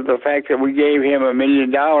because of the fact that we gave him $1 million,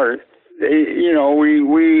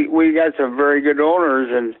 we got some very good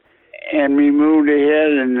owners, and we moved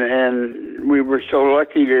ahead, and we were so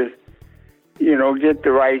lucky to, get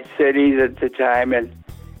the right cities at the time,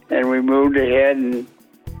 and we moved ahead,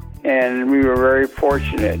 and we were very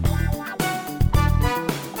fortunate.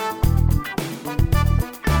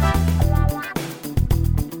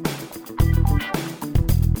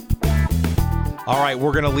 All right,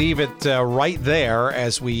 we're going to leave it right there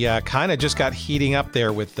as we kind of just got heating up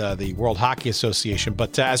there with the World Hockey Association.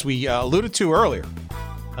 But as we alluded to earlier,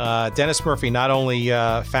 Dennis Murphy not only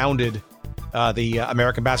founded the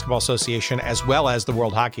American Basketball Association as well as the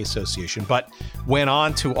World Hockey Association, but went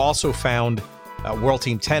on to also found World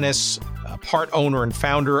Team Tennis, part owner and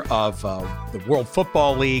founder of the World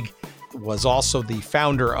Football League, was also the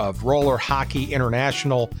founder of Roller Hockey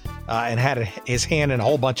International, and had his hand in a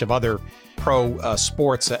whole bunch of other pro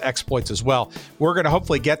sports exploits as well. We're going to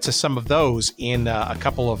hopefully get to some of those in a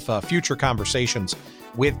couple of future conversations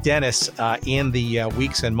with Dennis in the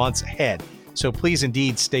weeks and months ahead. So please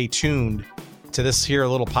indeed stay tuned to this here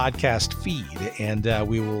little podcast feed, and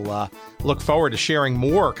we will look forward to sharing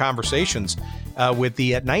more conversations with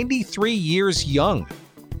the 93 years young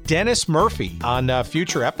Dennis Murphy on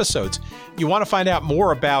future episodes. You want to find out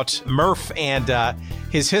more about Murph and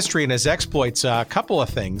his history and his exploits, a couple of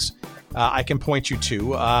things I can point you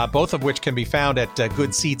to, both of which can be found at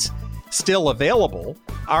Good Seats Still Available,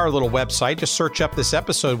 our little website. Just search up this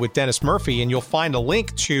episode with Dennis Murphy, and you'll find a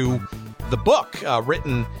link to the book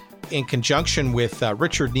written in conjunction with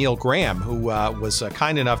Richard Neil Graham, who was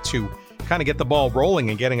kind enough to kind of get the ball rolling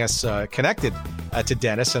and getting us connected to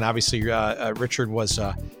Dennis. And obviously, Richard was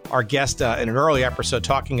our guest in an early episode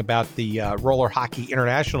talking about the Roller Hockey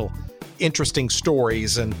International interesting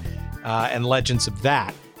stories and legends of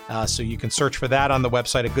that. So you can search for that on the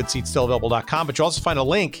website at goodseatsstillavailable.com. But you also find a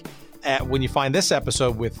link when you find this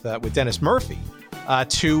episode with Dennis Murphy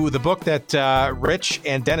to the book that Rich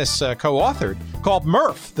and Dennis co-authored called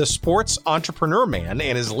Murph, the Sports Entrepreneur Man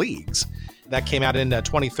and His Leagues. That came out in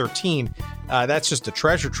 2013. That's just a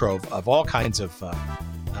treasure trove of all kinds of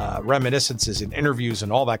reminiscences and interviews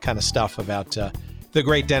and all that kind of stuff about the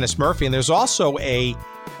great Dennis Murphy. And there's also a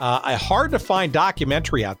hard-to-find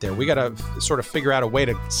documentary out there. We got to sort of figure out a way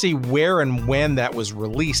to see where and when that was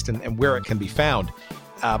released and where it can be found.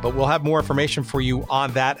 But we'll have more information for you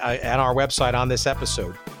on that at our website on this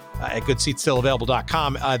episode at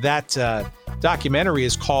goodseatsstillavailable.com. That documentary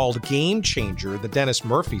is called Game Changer, the Dennis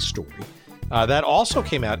Murphy story. That also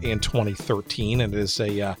came out in 2013, and it is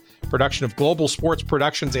a production of Global Sports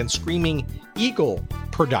Productions and Screaming Eagle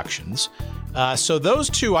Productions. So those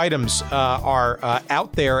two items are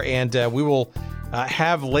out there, and we will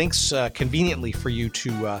have links conveniently for you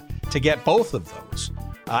to get both of those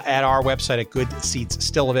at our website at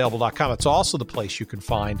goodseatsstillavailable.com. It's also the place you can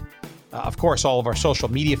find, of course, all of our social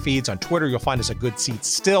media feeds. On Twitter, you'll find us at Good Seats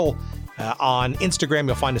Still. On Instagram,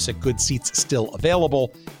 you'll find us at Good Seats Still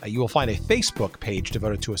Available. You will find a Facebook page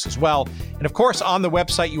devoted to us as well. And of course, on the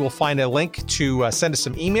website, you will find a link to send us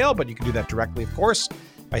some email, but you can do that directly, of course,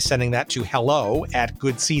 by sending that to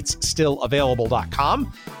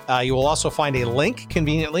hello@goodseatsstillavailable.com. You will also find a link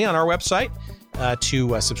conveniently on our website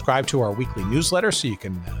to subscribe to our weekly newsletter, so you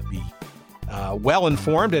can be well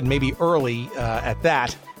informed and maybe early at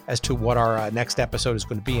that as to what our next episode is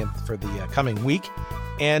going to be for the coming week,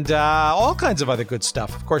 and all kinds of other good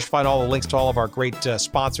stuff. Of course, you find all the links to all of our great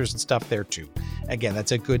sponsors and stuff there too. Again,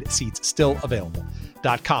 that's at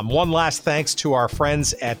goodseatsstillavailable.com. One last thanks to our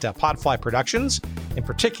friends at Podfly Productions, in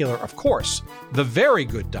particular, of course, the very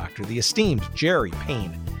good doctor, the esteemed Jerry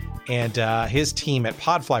Payne, and his team at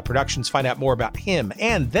Podfly Productions. Find out more about him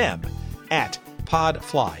and them at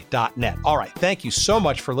podfly.net. All right, thank you so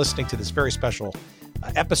much for listening to this very special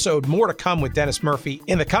episode. More to come with Dennis Murphy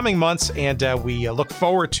in the coming months, and we look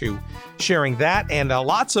forward to sharing that and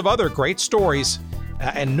lots of other great stories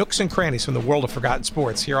and nooks and crannies from the world of forgotten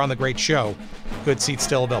sports here on the great show, Good Seats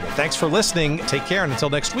Still Available. Thanks for listening. Take care, and until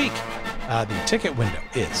next week, the ticket window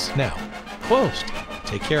is now closed.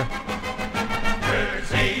 Take care.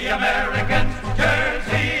 Jersey Americans,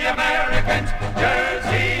 Jersey Americans,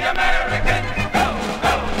 Jersey Americans, go,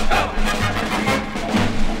 go, go.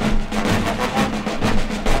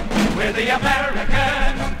 We're the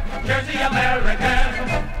Americans, Jersey Americans,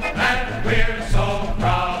 and we're so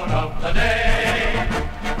proud of the day.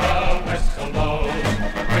 The whistle blows,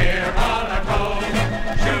 we're on our toes,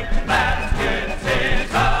 shoot baskets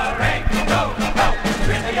is our aim. Go, go,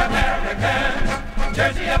 we're the Americans,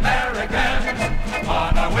 Jersey Americans.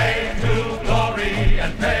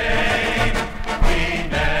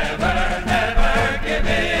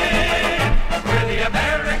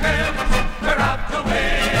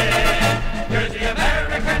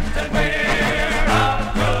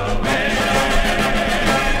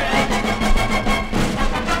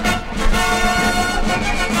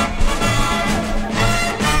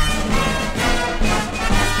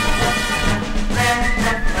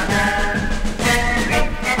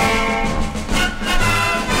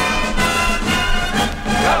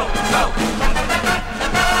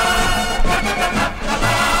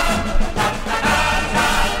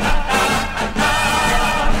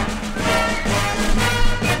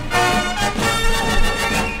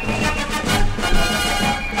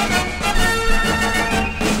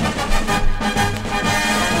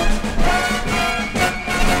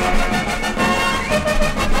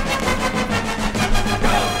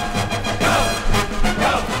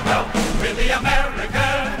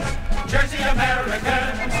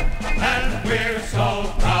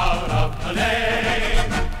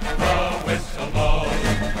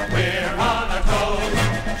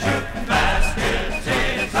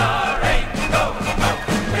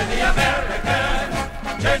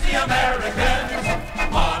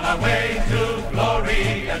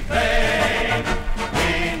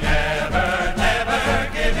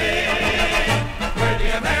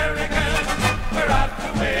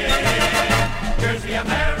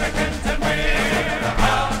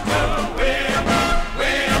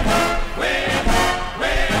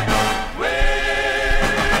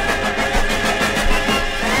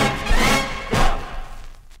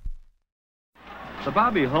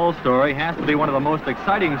 Bobby Hull story has to be one of the most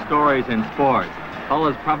exciting stories in sports. Hull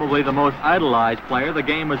is probably the most idolized player the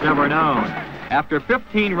game has ever known. After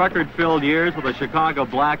 15 record-filled years with the Chicago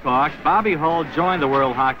Blackhawks, Bobby Hull joined the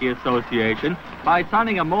World Hockey Association by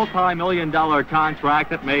signing a multi-million-dollar contract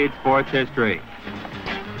that made sports history.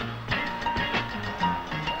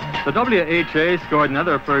 The WHA scored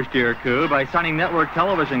another first-year coup by signing network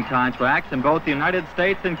television contracts in both the United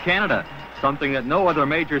States and Canada, something that no other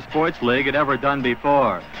major sports league had ever done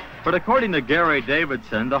before. But according to Gary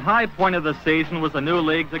Davidson, the high point of the season was the new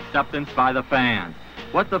league's acceptance by the fans.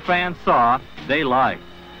 What the fans saw, they liked.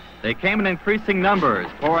 They came in increasing numbers,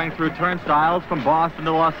 pouring through turnstiles from Boston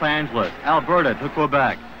to Los Angeles, Alberta to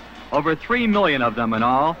Quebec. Over 3 million of them in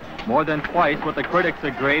all, more than twice what the critics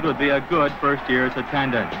agreed would be a good first year's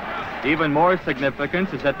attendance. Even more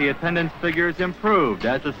significance is that the attendance figures improved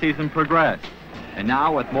as the season progressed. And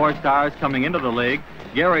now, with more stars coming into the league,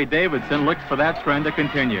 Gary Davidson looks for that trend to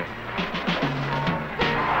continue.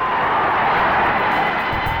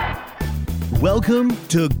 Welcome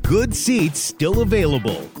to Good Seats Still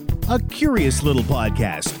Available, a curious little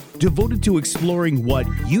podcast devoted to exploring what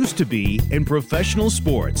used to be in professional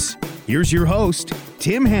sports. Here's your host,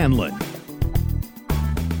 Tim Hanlon.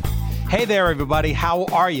 Hey there, everybody. How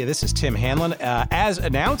are you? This is Tim Hanlon, as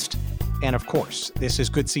announced. And of course, this is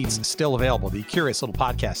Good Seats Still Available, the curious little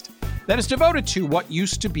podcast that is devoted to what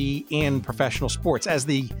used to be in professional sports. As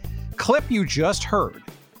the clip you just heard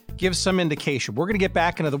gives some indication, we're going to get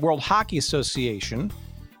back into the World Hockey Association,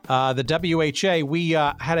 the WHA. We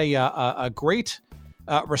had a great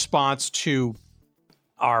response to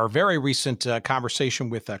our very recent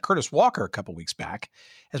conversation with Curtis Walker a couple weeks back,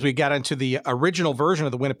 as we got into the original version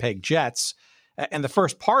of the Winnipeg Jets. And the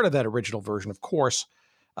first part of that original version, of course,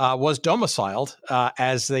 was domiciled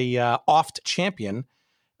as the oft champion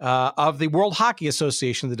of the World Hockey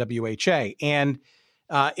Association, the WHA. And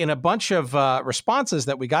in a bunch of responses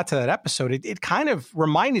that we got to that episode, it kind of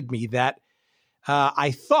reminded me that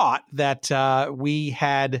I thought that we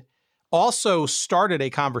had also started a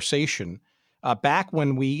conversation back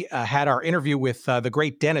when we had our interview with the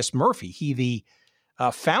great Dennis Murphy. He, the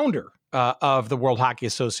founder of the World Hockey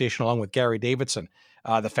Association, along with Gary Davidson,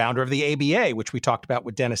 the founder of the ABA, which we talked about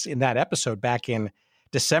with Dennis in that episode back in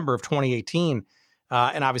December of 2018.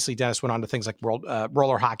 And obviously, Dennis went on to things like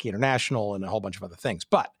Roller Hockey International and a whole bunch of other things.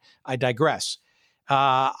 But I digress.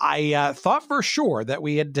 I thought for sure that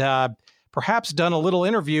we had perhaps done a little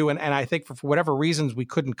interview, and I think for whatever reasons we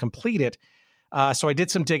couldn't complete it. So I did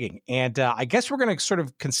some digging. And I guess we're going to sort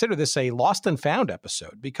of consider this a lost and found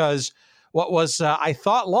episode, because what was, I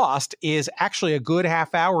thought, lost is actually a good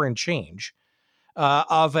half hour and change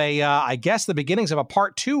of I guess, the beginnings of a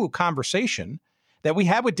part two conversation that we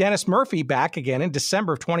had with Dennis Murphy back again in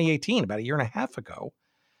December of 2018, about a year and a half ago.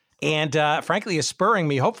 And frankly, is spurring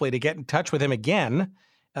me, hopefully, to get in touch with him again,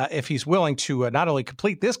 if he's willing to not only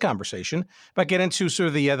complete this conversation, but get into sort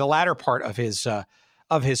of the latter part of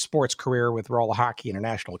his sports career with Roller Hockey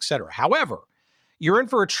International, et cetera. However, you're in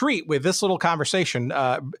for a treat with this little conversation,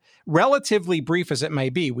 relatively brief as it may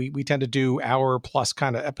be. We tend to do hour-plus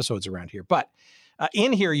kind of episodes around here. But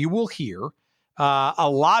in here, you will hear a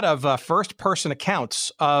lot of first-person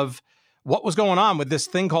accounts of what was going on with this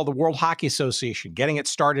thing called the World Hockey Association, getting it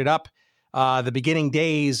started up, the beginning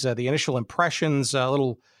days, the initial impressions, a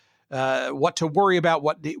little what to worry about,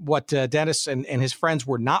 what Dennis and his friends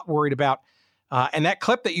were not worried about. And that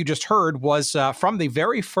clip that you just heard was from the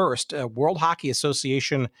very first World Hockey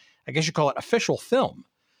Association, I guess you call it official film,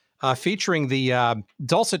 featuring the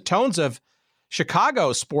dulcet tones of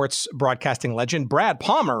Chicago sports broadcasting legend Brad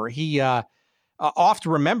Palmer. He oft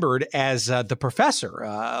remembered as the professor,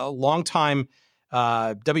 a longtime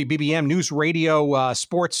WBBM News Radio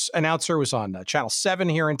sports announcer, was on Channel 7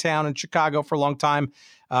 here in town in Chicago for a long time,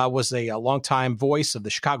 was a longtime voice of the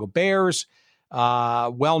Chicago Bears,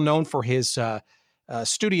 well known for his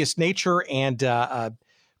studious nature and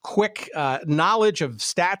quick knowledge of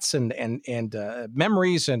stats and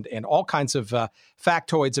memories and all kinds of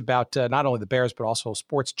factoids about not only the Bears, but also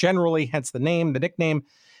sports generally, hence the nickname.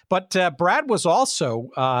 But Brad was also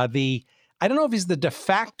I don't know if he's the de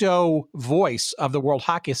facto voice of the World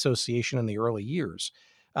Hockey Association in the early years,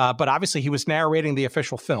 but obviously he was narrating the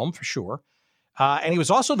official film for sure. And he was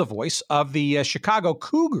also the voice of the Chicago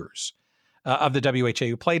Cougars of the WHA,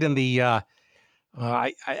 who played in the,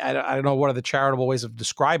 I don't know what are the charitable ways of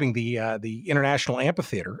describing the International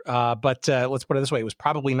Amphitheater, but let's put it this way, it was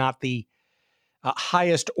probably not the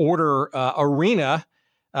highest order arena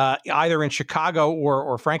either in Chicago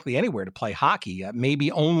or frankly anywhere to play hockey,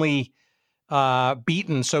 maybe only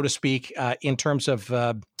beaten, so to speak, in terms of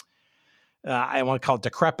I want to call it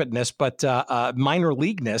decrepitness, but minor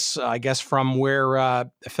leagueness, I guess, from where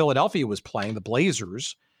Philadelphia was playing, the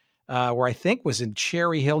Blazers, where I think was in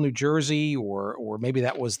Cherry Hill, New Jersey, or maybe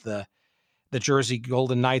that was the Jersey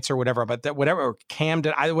Golden Knights or whatever, but whatever,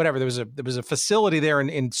 Camden, whatever. There was a facility there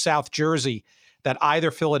in South Jersey that either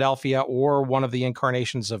Philadelphia or one of the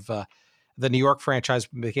incarnations of the New York franchise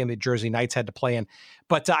became the Jersey Knights had to play in.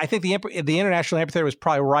 But I think the International Amphitheater was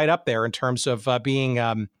probably right up there in terms of being,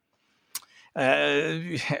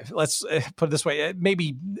 let's put it this way,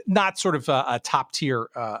 maybe not sort of a top tier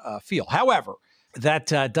feel. However, that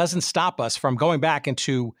doesn't stop us from going back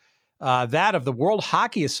into that of the World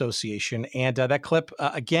Hockey Association. And that clip,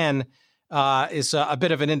 again, is a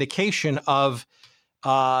bit of an indication of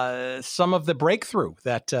some of the breakthrough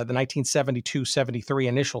that the 1972-73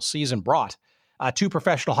 initial season brought to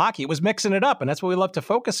professional hockey. It was mixing it up, and that's what we love to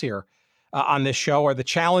focus here on this show, are the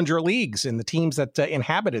challenger leagues and the teams that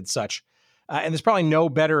inhabited such. And there's probably no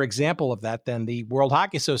better example of that than the World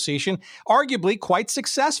Hockey Association, arguably quite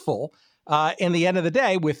successful in the end of the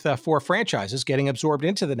day with 4 franchises getting absorbed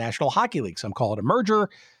into the National Hockey League. Some call it a merger,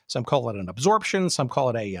 some call it an absorption, some call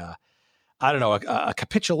it a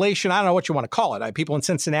capitulation. I don't know what you want to call it. People in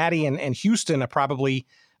Cincinnati and Houston are probably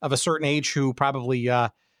of a certain age who probably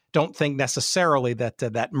don't think necessarily that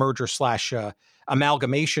that merger /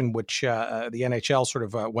 amalgamation, which the NHL sort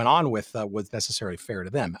of went on with, was necessarily fair to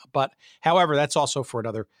them. But however, that's also for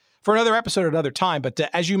another episode at another time. But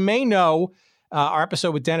as you may know, our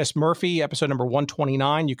episode with Dennis Murphy, episode number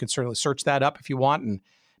 129, you can certainly search that up if you want and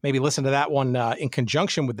maybe listen to that one in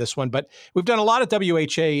conjunction with this one. But we've done a lot of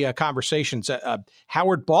WHA conversations.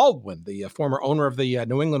 Howard Baldwin, the former owner of the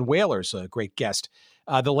New England Whalers, a great guest.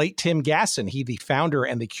 The late Tim Gasson, he the founder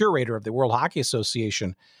and the curator of the World Hockey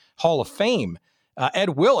Association Hall of Fame. Ed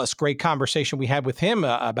Willis, great conversation we had with him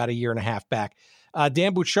about a year and a half back.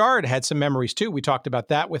 Dan Bouchard had some memories too. We talked about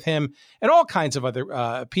that with him and all kinds of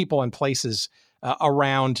other people and places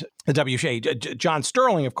around the WHA. John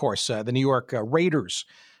Sterling, of course, the New York Raiders,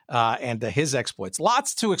 and his exploits.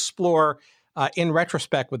 Lots to explore in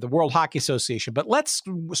retrospect with the World Hockey Association, but let's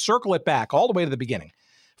circle it back all the way to the beginning.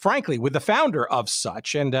 Frankly, with the founder of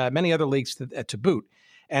such and many other leagues to boot.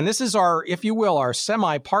 And this is our, if you will, our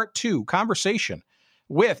semi-part 2 conversation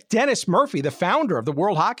with Dennis Murphy, the founder of the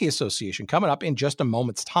World Hockey Association, coming up in just a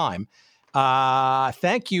moment's time.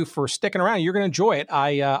 Thank you for sticking around. You're going to enjoy it.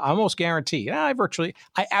 I almost guarantee. I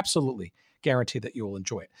absolutely guarantee that you will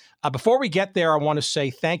enjoy it. Before we get there, I want to say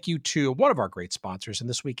thank you to one of our great sponsors. And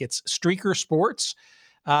this week it's Streaker Sports,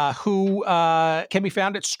 who can be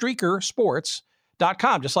found at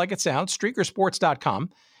streakersports.com, just like it sounds, streakersports.com.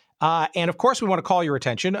 And of course, we want to call your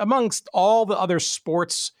attention amongst all the other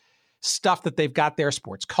sports stuff that they've got there,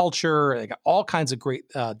 sports culture. They got all kinds of great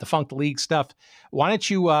defunct league stuff. Why don't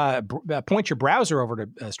you point your browser over to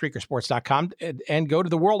streakersports.com and go to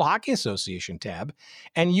the World Hockey Association tab,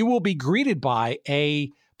 and you will be greeted by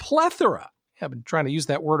a plethora. I've been trying to use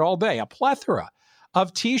that word all day, a plethora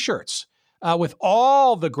of T-shirts with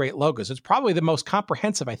all the great logos. It's probably the most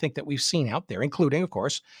comprehensive, I think, that we've seen out there, including, of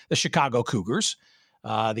course, the Chicago Cougars,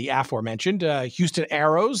 the aforementioned Houston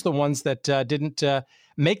Aeros, the ones that didn't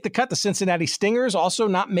make the cut, the Cincinnati Stingers also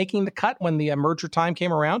not making the cut when the merger time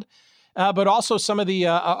came around, but also some of the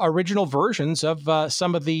original versions of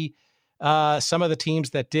some of the teams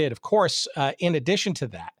that did. Of course, in addition to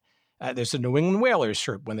that, there's the New England Whalers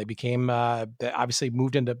shirt when they became obviously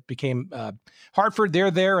became Hartford.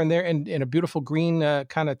 They're there and they're in a beautiful green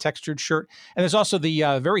kind of textured shirt, and there's also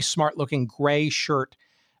the very smart looking gray shirt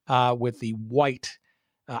with the white.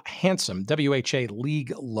 Handsome WHA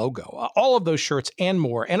League logo. All of those shirts and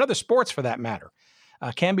more, and other sports for that matter,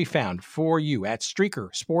 can be found for you at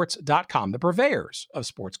streakersports.com, the purveyors of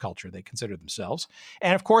sports culture, they consider themselves.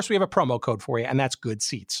 And of course, we have a promo code for you, and that's Good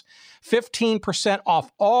Seats. 15%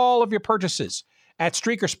 off all of your purchases at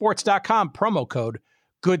streakersports.com, promo code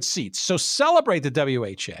Good Seats. So celebrate the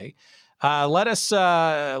WHA. Let us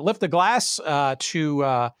lift the glass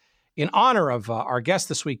in honor of our guest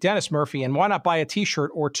this week, Dennis Murphy, and why not buy a T-shirt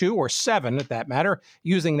or 2 or 7, at that matter,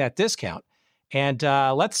 using that discount. And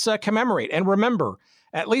let's commemorate and remember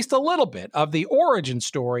at least a little bit of the origin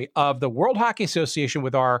story of the World Hockey Association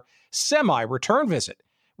with our semi-return visit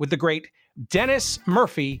with the great Dennis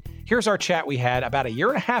Murphy. Here's our chat we had about a year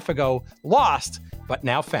and a half ago, lost, but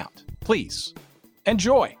now found. Please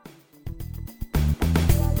enjoy.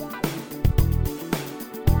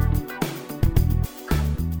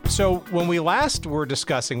 So when we last were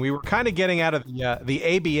discussing, we were kind of getting out of the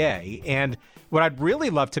ABA, and what I'd really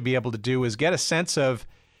love to be able to do is get a sense of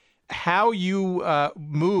how you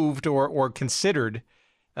moved or considered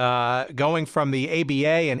going from the ABA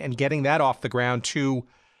and getting that off the ground to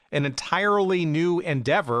an entirely new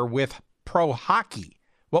endeavor with pro hockey.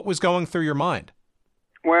 What was going through your mind?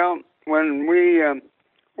 Well, when we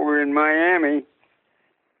were in Miami,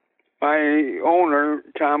 my owner,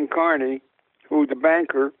 Tom Carney, who's a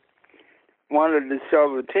banker, wanted to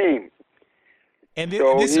sell the team. And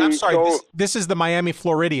So this is the Miami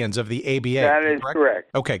Floridians of the ABA. That is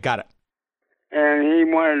correct. Okay, got it. And he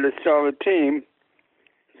wanted to sell the team.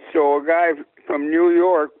 So a guy from New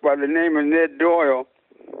York by the name of Ned Doyle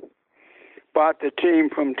bought the team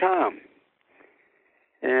from Tom.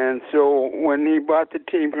 And so when he bought the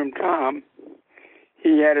team from Tom,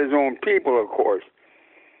 he had his own people, of course.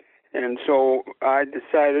 And so I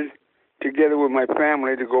decided, together with my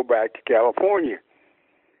family, to go back to California.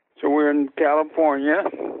 So we're in California,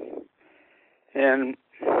 and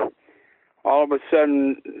all of a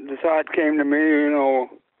sudden the thought came to me,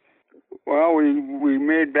 well, we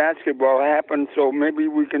made basketball happen, so maybe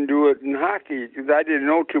we can do it in hockey, because I didn't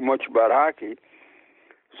know too much about hockey.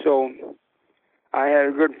 So I had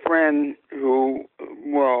a good friend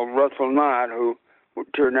Russell Knott, who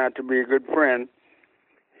turned out to be a good friend.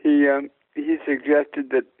 He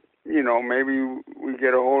suggested that, maybe we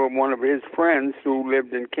get a hold of one of his friends who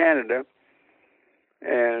lived in Canada.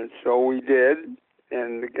 And so we did.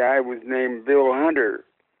 And the guy was named Bill Hunter,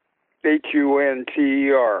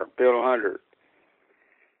 Hunter, Bill Hunter.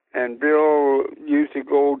 And Bill used to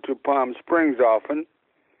go to Palm Springs often.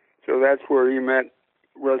 So that's where he met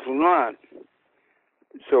Russell Knott.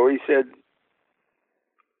 So he said,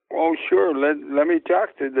 oh, sure, let me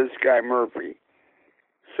talk to this guy Murphy.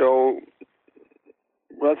 So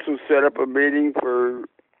Russell set up a meeting for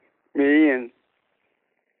me and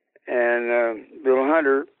Bill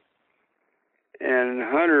Hunter. And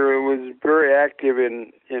Hunter was very active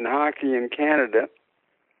in hockey in Canada,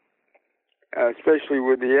 especially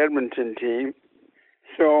with the Edmonton team.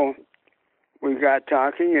 So we got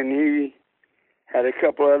talking, and he had a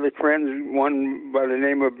couple other friends, one by the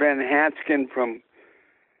name of Ben Hatskin from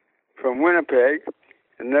Winnipeg,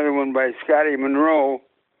 another one by Scotty Monroe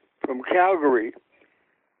from Calgary.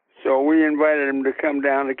 So we invited him to come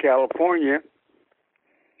down to California.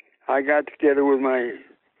 I got together with my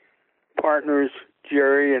partners,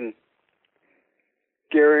 Gary and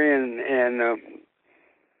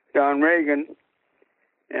Don Reagan,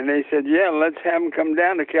 and they said, yeah, let's have them come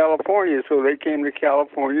down to California. So they came to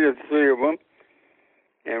California, the three of them,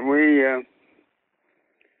 and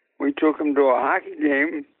we took them to a hockey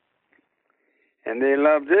game, and they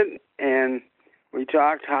loved it, and we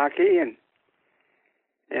talked hockey,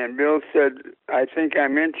 and Bill said, I think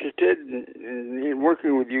I'm interested in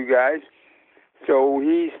working with you guys. So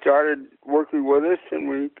he started working with us, and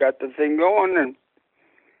we got the thing going,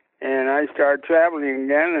 and I started traveling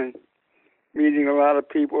again and meeting a lot of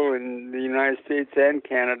people in the United States and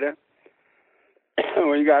Canada.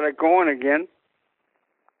 We got it going again,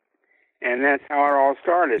 and that's how it all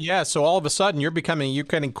started. Yeah, so all of a sudden you're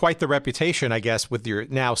getting quite the reputation, I guess, with your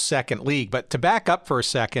now second league. But to back up for a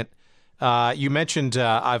second, you mentioned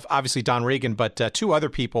obviously Don Reagan, but two other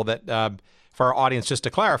people that, for our audience, just to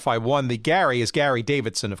clarify, one, the Gary is Gary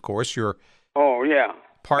Davidson, of course, your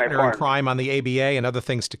partner in crime on the ABA and other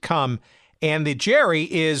things to come. And the Jerry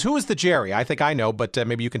who is the Jerry? I think I know, but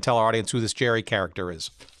maybe you can tell our audience who this Jerry character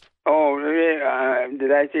is. Oh,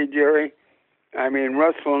 did I say Jerry? I mean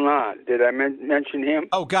Russell Knott. Did I mention him?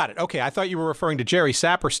 Oh, got it. Okay, I thought you were referring to Jerry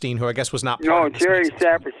Saperstein, who I guess was not part of this. No, Jerry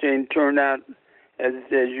Saperstein turned out, as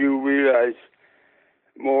you realize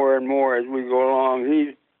more and more as we go along,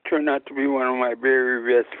 he turned out to be one of my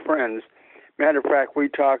very best friends. Matter of fact, we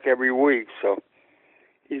talk every week, so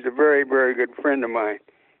he's a very, very good friend of mine.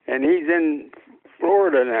 And he's in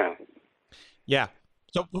Florida now. Yeah.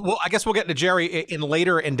 So I guess we'll get into Jerry in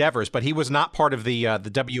later endeavors, but he was not part of the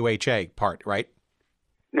WHA part, right?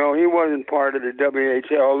 No, he wasn't part of the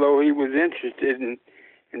WHA, although he was interested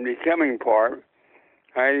in becoming part.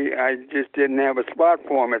 I just didn't have a spot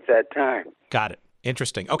for him at that time. Got it.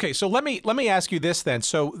 Interesting. Okay, so let me ask you this then.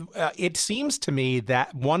 So it seems to me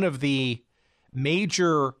that one of the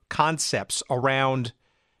major concepts around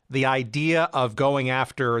the idea of going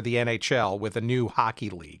after the NHL with a new hockey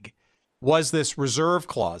league was this reserve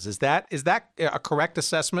clause. Is that a correct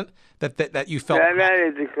assessment that you felt? That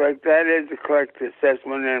is the correct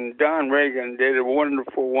assessment, and Don Reagan did a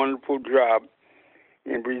wonderful, wonderful job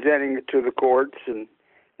in presenting it to the courts, and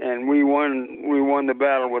we won the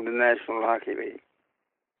battle with the National Hockey League.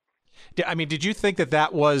 I mean, did you think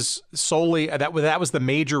that was solely that was the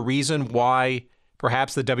major reason why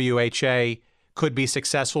perhaps the WHA could be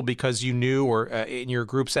successful, because you knew, or in your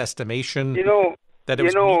group's estimation, That it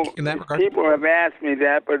was weak in that regard? People have asked me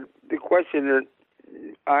that, but the question that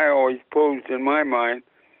I always posed in my mind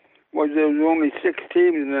was there was only 6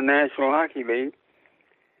 teams in the National Hockey League.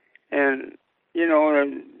 And,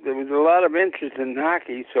 there was a lot of interest in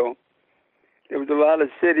hockey, so there was a lot of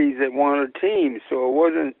cities that wanted teams. So it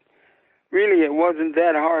wasn't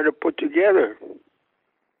that hard to put together.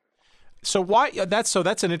 So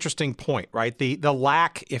that's an interesting point, right? The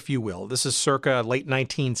lack, if you will. This is circa late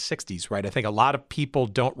 1960s, right? I think a lot of people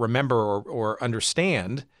don't remember or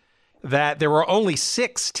understand that there were only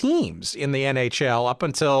 6 teams in the NHL up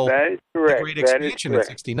until the Great Expansion in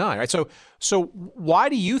 '69, right? So why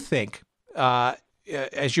do you think,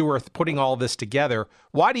 as you were putting all this together,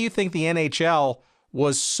 why do you think the NHL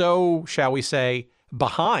was so, shall we say,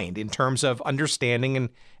 behind in terms of understanding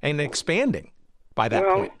and expanding by that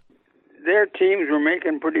point? Their teams were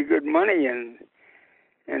making pretty good money, and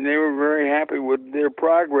they were very happy with their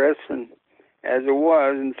progress, and as it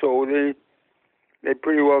was, and so they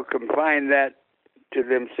pretty well confined that to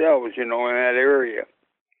themselves, in that area.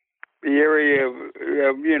 The area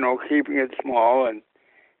of keeping it small and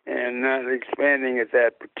not expanding at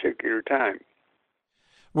that particular time.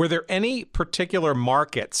 Were there any particular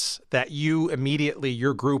markets that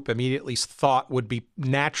your group immediately thought would be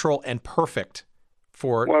natural and perfect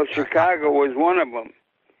for? Well, Chicago was one of them.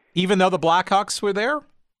 Even though the Blackhawks were there?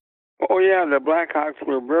 Oh, yeah, the Blackhawks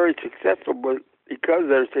were very successful, but because of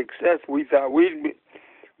their success, we thought we'd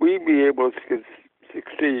be able to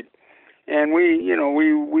succeed. And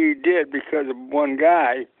we did because of one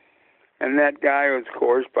guy, and that guy was, of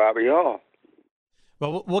course, Bobby Hull.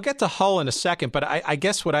 Well, we'll get to Hull in a second, but I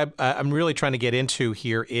guess what I'm really trying to get into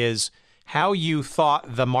here is how you thought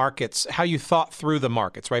through the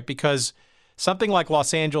markets, right? Because something like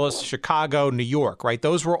Los Angeles, Chicago, New York, right?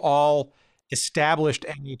 Those were all established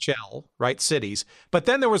NHL, right, cities. But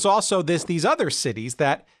then there was also these other cities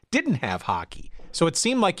that didn't have hockey. So it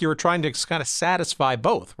seemed like you were trying to kind of satisfy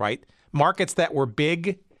both, right? Markets that were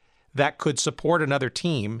big, that could support another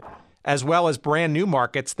team, as well as brand new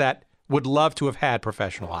markets that would love to have had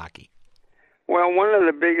professional hockey. Well, one of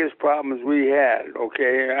the biggest problems we had,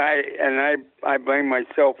 I blame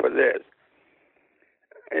myself for this,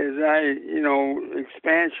 is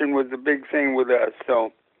expansion was the big thing with us.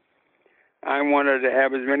 So I wanted to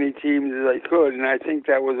have as many teams as I could, and I think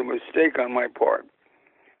that was a mistake on my part.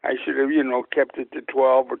 I should have, kept it to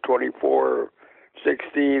 12 or 24 or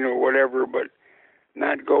 16 or whatever, but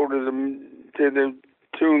not go to the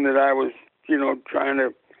tune that I was, trying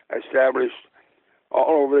to establish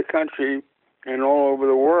all over the country and all over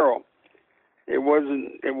the world. It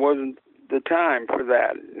wasn't the time for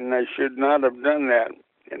that, and I should not have done that,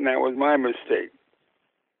 and that was my mistake.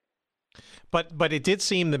 But it did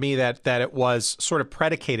seem to me that it was sort of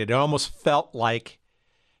predicated. It almost felt like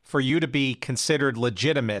for you to be considered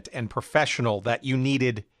legitimate and professional, that you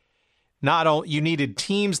needed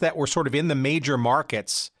teams that were sort of in the major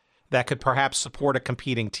markets that could perhaps support a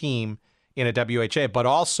competing team in a WHA, but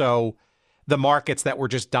also the markets that were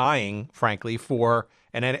just dying, frankly, for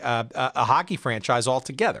a hockey franchise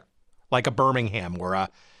altogether, like a Birmingham or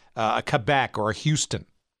a Quebec or a Houston.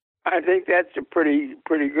 I think that's a pretty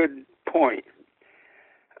good point.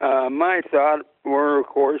 My thought were, of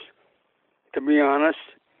course, to be honest,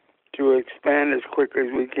 to expand as quickly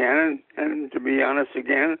as we can, and to be honest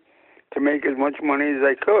again, to make as much money as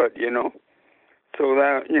I could, So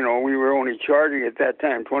that, we were only charging at that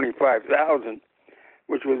time $25,000,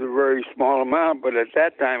 which was a very small amount, but at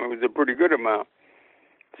that time it was a pretty good amount.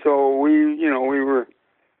 So we were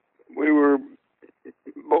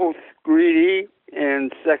both greedy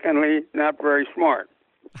and secondly, not very smart.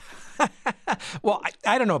 Well,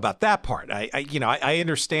 I don't know about that part. I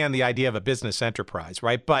understand the idea of a business enterprise,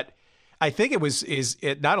 right? But I think it was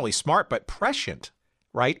not only smart, but prescient,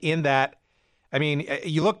 right? In that, I mean,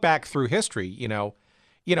 you look back through history,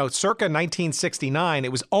 circa 1969,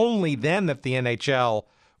 it was only then that the NHL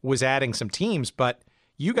was adding some teams, but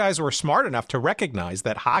you guys were smart enough to recognize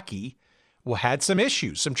that hockey had some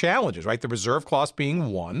issues, some challenges, right? The reserve clause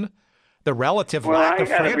being one, the relative lack of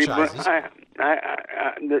franchises.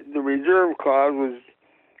 The reserve clause was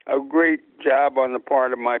a great job on the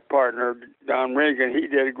part of my partner, Don Reagan. He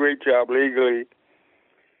did a great job legally.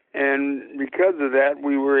 And because of that,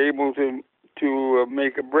 we were able to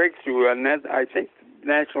make a breakthrough. And that, I think the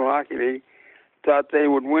National Hockey League thought they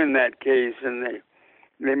would win that case, and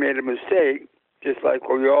they made a mistake, just like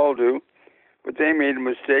we all do. But they made a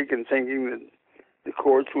mistake in thinking that the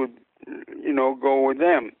courts would, go with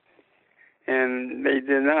them. And they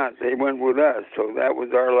did not. They went with us. So that was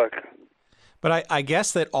our luck. But I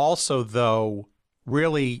guess that also, though,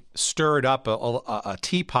 really stirred up a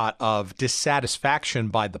teapot of dissatisfaction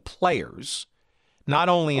by the players, not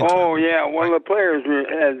only in well, the players were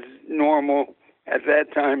as normal at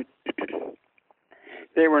that time.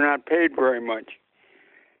 They were not paid very much.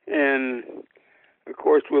 And, of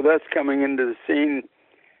course, with us coming into the scene,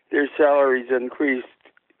 their salaries increased,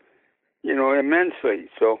 immensely.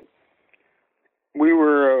 So we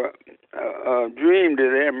were a dream to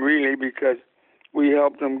them, really, because we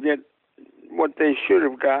helped them get what they should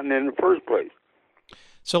have gotten in the first place.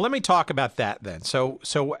 So let me talk about that then. So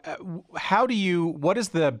what is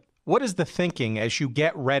the thinking as you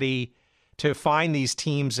get ready to find these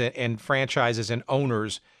teams and franchises and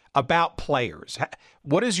owners about players?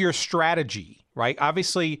 What is your strategy, right?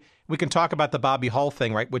 Obviously, we can talk about the Bobby Hull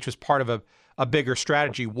thing, right, which was part of a bigger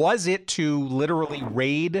strategy. Was it to literally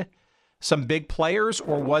raid some big players,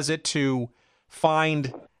 or was it to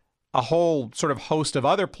find a whole sort of host of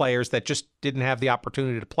other players that just didn't have the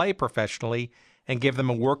opportunity to play professionally and give them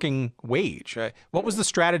a working wage? What was the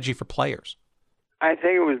strategy for players? I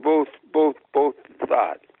think it was both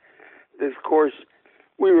thoughts. Of course,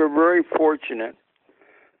 we were very fortunate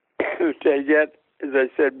to get, as I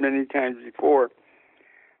said many times before,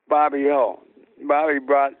 Bobby Hull. Bobby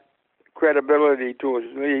brought credibility to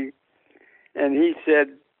his league, and he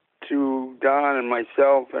said to Don and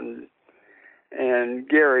myself and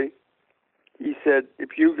Gary, he said,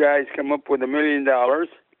 if you guys come up with $1 million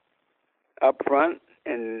up front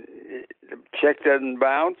and the check doesn't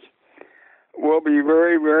bounce, we'll be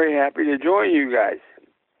very, very happy to join you guys.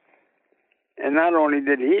 And not only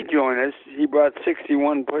did he join us, he brought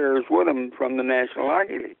 61 players with him from the National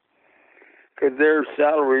Hockey League, because their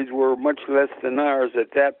salaries were much less than ours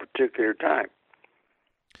at that particular time.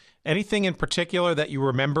 Anything in particular that you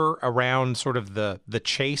remember around sort of the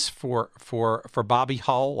chase for Bobby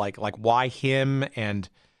Hull, like why him and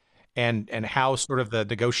how sort of the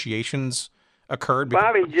negotiations occurred?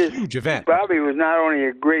 Bobby it was a huge event. Bobby was not only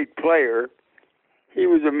a great player, he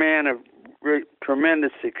was a man of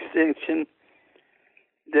tremendous extinction,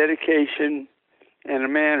 dedication, and a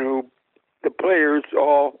man who the players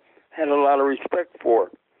all had a lot of respect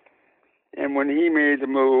for. And when he made the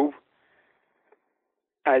move,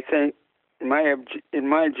 I think, in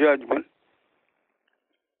my judgment,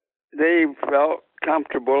 they felt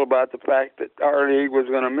comfortable about the fact that our league was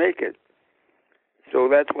going to make it. So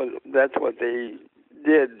that's what they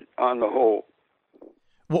did on the whole.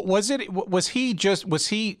 Was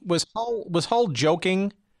Hull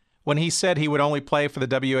joking when he said he would only play for the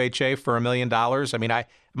WHA for $1 million? I mean,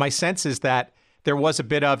 my sense is that there was a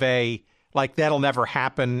bit of a, like, that'll never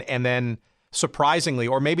happen, and then surprisingly,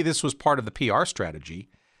 or maybe this was part of the PR strategy,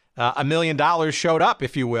 $1 million showed up,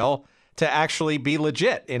 if you will, to actually be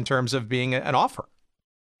legit in terms of being an offer.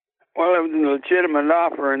 Well, it was a legitimate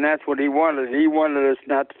offer, and that's what he wanted. He wanted us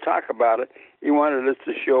not to talk about it. He wanted us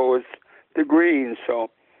to show us the green.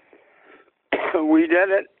 So we did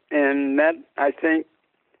it, and that, I think,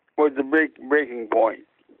 was the big breaking point.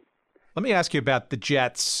 Let me ask you about the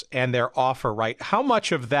Jets and their offer, right? How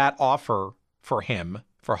much of that offer for him,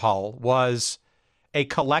 for Hull, was a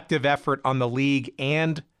collective effort on the league,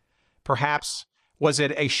 and perhaps was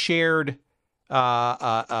it a shared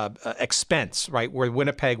expense, right, where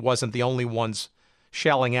Winnipeg wasn't the only ones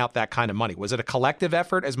shelling out that kind of money? Was it a collective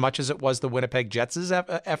effort as much as it was the Winnipeg Jets'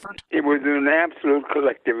 effort? It was an absolute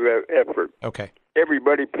collective effort. Okay.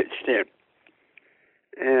 Everybody pitched in.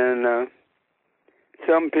 And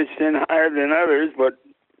some pitched in higher than others, but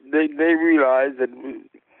they realized that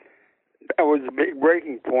was a big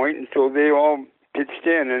breaking point, and so they all pitched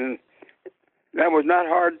in, and that was not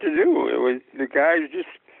hard to do. It was the guys just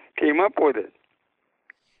came up with it.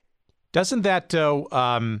 Doesn't that, though,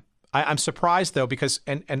 I'm surprised, though, because,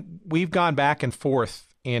 and we've gone back and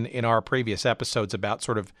forth in our previous episodes about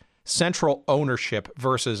sort of central ownership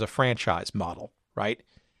versus a franchise model, right?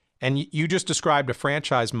 And you just described a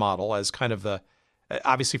franchise model as kind of the,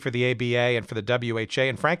 obviously for the ABA and for the WHA,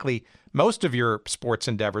 and frankly, most of your sports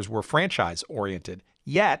endeavors were franchise-oriented.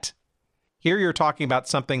 Yet, here you're talking about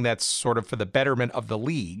something that's sort of for the betterment of the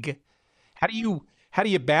league. How do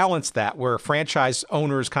you balance that, where franchise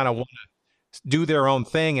owners kind of want to do their own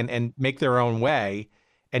thing and make their own way,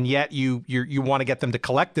 and yet you want to get them to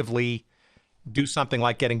collectively do something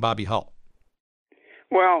like getting Bobby Hull?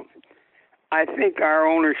 Well, I think our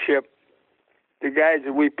ownership, the guys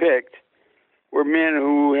that we picked, were men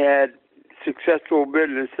who had successful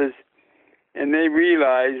businesses, and they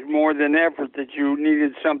realized more than ever that you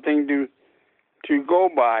needed something to go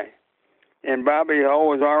by. And Bobby Hull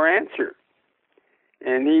was our answer.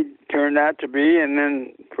 And he turned out to be, and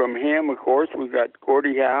then from him, of course, we got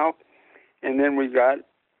Gordie Howe, and then we got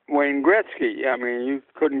Wayne Gretzky. I mean, you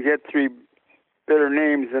couldn't get three better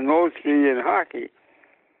names than those three in hockey.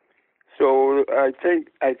 So I think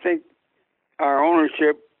our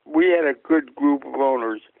ownership, we had a good group of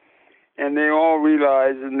owners, and they all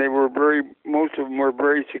realized, and most of them were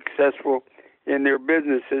very successful in their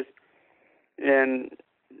businesses, and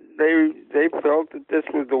they felt that this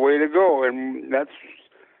was the way to go, and that's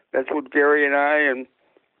what Gary and I and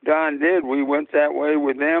Don did. We went that way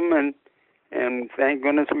with them, and thank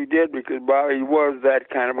goodness we did, because Bobby was that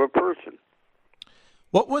kind of a person.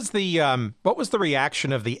 What was the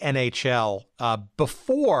reaction of the NHL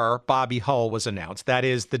before Bobby Hull was announced? That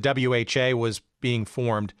is, the WHA was being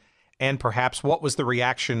formed, and perhaps what was the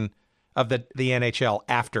reaction of the NHL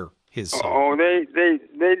after his? Oh, they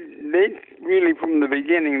really, from the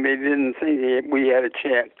beginning, they didn't think we had a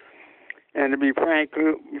chance. And to be frank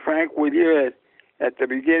with you, at the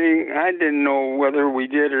beginning, I didn't know whether we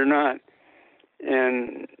did or not.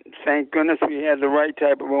 And thank goodness we had the right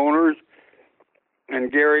type of owners,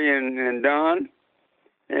 and Gary and Don,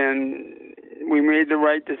 and we made the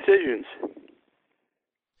right decisions.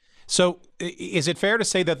 So is it fair to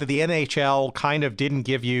say that the NHL kind of didn't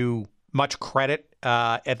give you much credit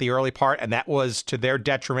at the early part, and that was to their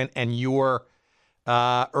detriment and your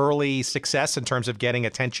early success in terms of getting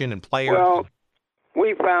attention and players? Well,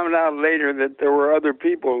 we found out later that there were other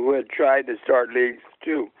people who had tried to start leagues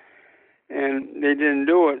too, and they didn't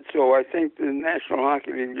do it. So I think the National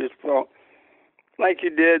Hockey League just felt like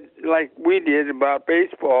we did about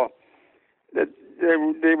baseball, that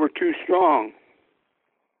they were too strong,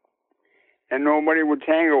 and nobody would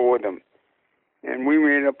tangle with them. And we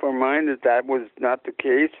made up our mind that was not the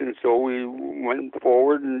case, and so we went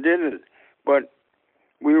forward and did it. But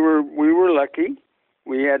we were lucky.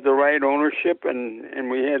 We had the right ownership,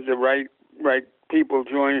 and we had the right people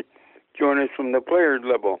join us from the players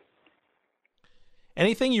level.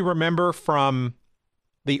 Anything you remember from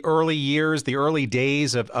the early years, the early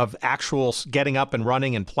days of actual getting up and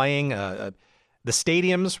running and playing? The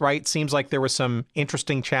stadiums, right? Seems like there were some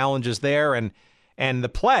interesting challenges there, and the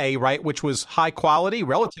play, right, which was high quality,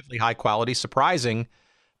 relatively high quality, surprising,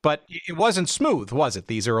 but it wasn't smooth, was it?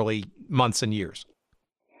 These early months and years.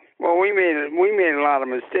 Well, we made a lot of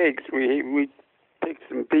mistakes. We picked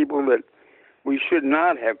some people that we should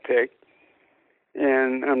not have picked.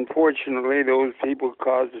 And unfortunately, those people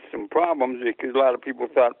caused us some problems, because a lot of people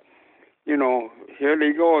thought, here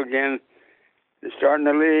they go again. They're starting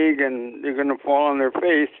the league and they're going to fall on their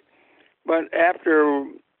face. But after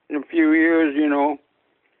a few years,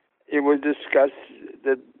 it was discussed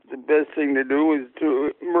that the best thing to do is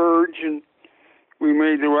to merge, and we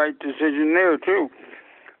made the right decision there, too.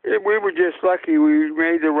 We were just lucky we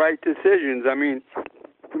made the right decisions. I mean,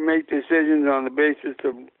 we make decisions on the basis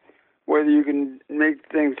of whether you can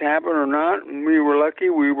make things happen or not, and we were lucky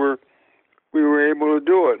we were able to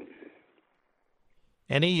do it.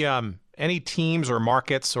 Any teams or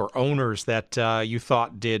markets or owners that you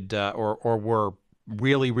thought did or were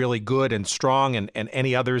really, really good and strong, and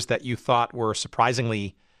any others that you thought were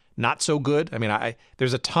surprisingly not so good? I mean,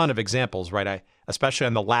 there's a ton of examples, right? Especially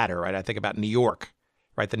on the latter, right? I think about New York,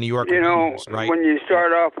 right? The New York Rangers, right? When you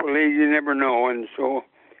start off a league, you never know, and so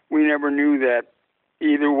we never knew that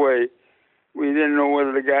either way. We didn't know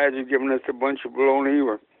whether the guys were giving us a bunch of baloney,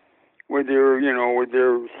 or with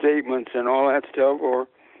their statements and all that stuff, or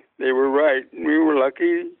they were right. We were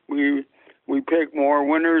lucky. We picked more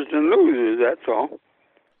winners than losers. That's all.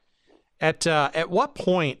 At what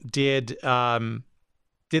point did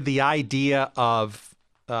the idea of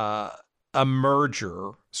a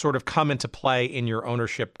merger sort of come into play in your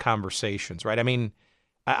ownership conversations? Right. I mean,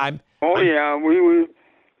 we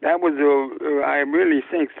that was I really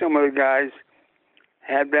think some of the guys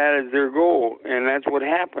had that as their goal, and that's what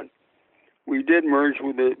happened. We did merge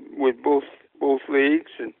with both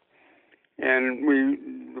leagues, and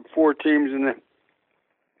the 4 teams in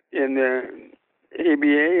the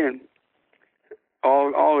ABA, and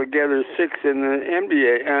all together 6 in the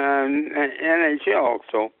NBA NHL.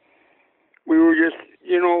 So we were just,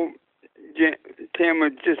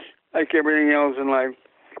 Tim, just like everything else in life,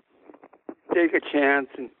 take a chance,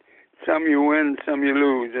 and some you win, some you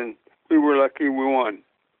lose, and we were lucky we won.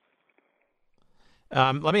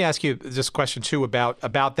 Let me ask you this question too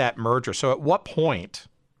about that merger. So at what point,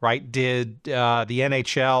 right, did the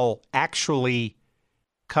NHL actually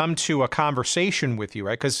come to a conversation with you,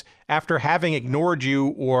 right? Because after having ignored you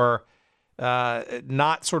or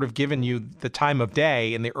not sort of given you the time of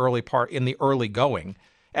day in the early going,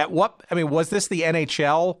 was this the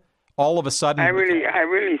NHL all of a sudden? I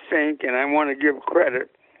really think, and I want to give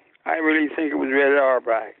credit, I really think it was Red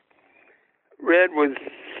Auerbach. Red was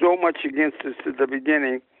so much against us at the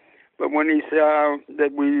beginning, But when he saw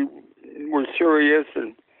that we were serious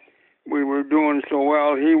and we were doing so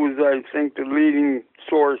well, he was, I think, the leading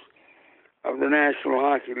source of the National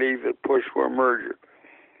Hockey League that pushed for a merger.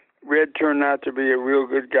 Red turned out to be a real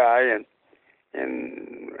good guy,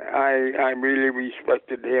 and I really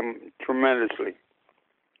respected him tremendously.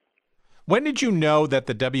 When did you know that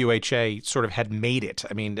the WHA sort of had made it?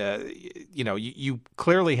 I mean, you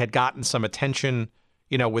clearly had gotten some attention,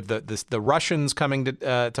 with the Russians coming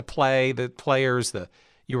to play, the players,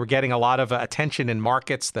 you were getting a lot of attention in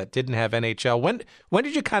markets that didn't have NHL. When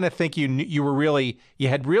did you kind of think you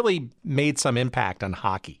had really made some impact on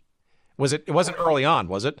hockey? It wasn't early on,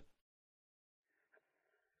 was it?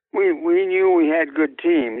 We knew we had good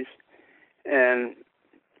teams, and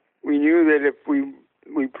we knew that if we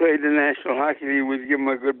played the National Hockey League, we'd give them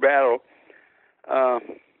a good battle,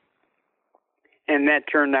 and that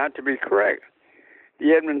turned out to be correct.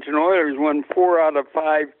 The Edmonton Oilers won 4 out of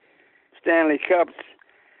 5 Stanley Cups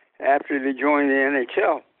after they joined the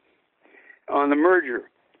NHL on the merger.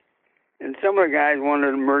 And some of the guys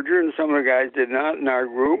wanted a merger, and some of the guys did not in our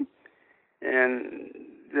group. And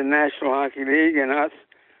the National Hockey League and us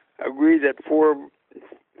agreed that 5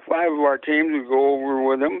 of our teams would go over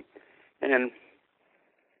with them, and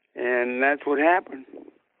that's what happened.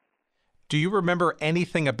 Do you remember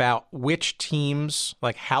anything about which teams,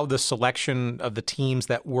 like how the selection of the teams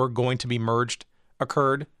that were going to be merged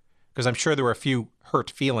occurred? Because I'm sure there were a few hurt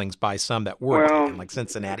feelings by some that were taken, like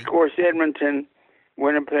Cincinnati. Of course, Edmonton,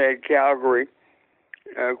 Winnipeg, Calgary,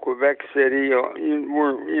 Quebec City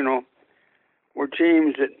were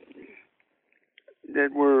teams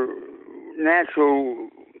that were natural.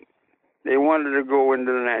 They wanted to go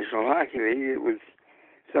into the National Hockey League. It was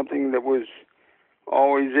something that was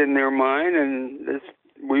always in their mind, and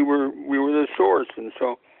we were the source, and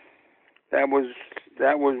so that was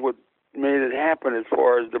what made it happen as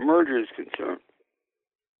far as the merger is concerned.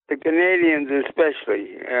 The Canadians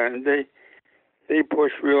especially, they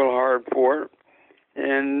pushed real hard for it,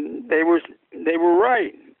 and they were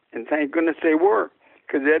right, and thank goodness they were,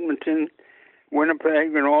 because Edmonton,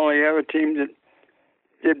 Winnipeg, and all the other teams that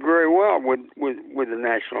did very well with the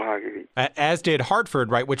National Hockey League. As did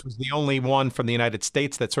Hartford, right, which was the only one from the United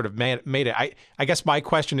States that sort of made it. I guess my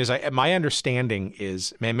question is, my understanding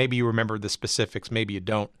is, man, maybe you remember the specifics, maybe you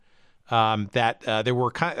don't, that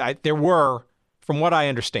there were, from what I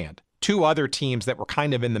understand, 2 other teams that were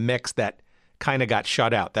kind of in the mix that kind of got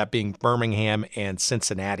shut out, that being Birmingham and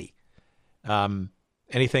Cincinnati.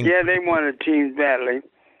 Anything? Yeah, they wanted teams badly,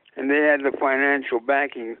 and they had the financial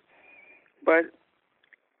backing, but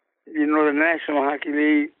the National Hockey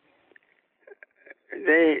League,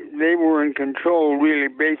 they were in control, really,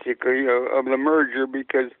 basically, of the merger,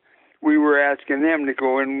 because we were asking them to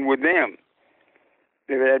go in with them.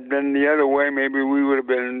 If it had been the other way, maybe we would have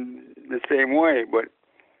been the same way, but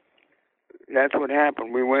that's what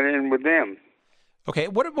happened. We went in with them. Okay,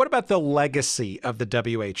 what about the legacy of the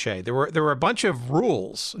WHA? There were a bunch of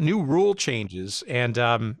rules, new rule changes, and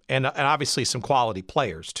obviously some quality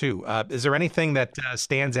players too. Is there anything that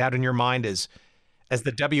stands out in your mind as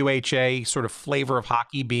the WHA sort of flavor of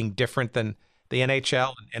hockey being different than the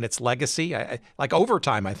NHL and its legacy? Like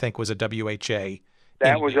overtime, I think, was a WHA.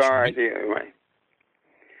 That was our idea, right?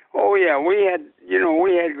 Oh yeah, we had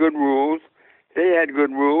good rules. They had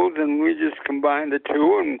good rules, and we just combined the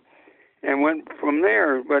two and went from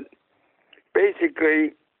there. But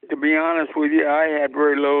basically, to be honest with you, I had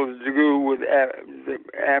very little to do with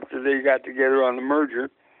after they got together on the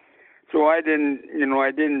merger. So I didn't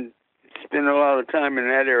spend a lot of time in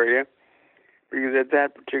that area, because at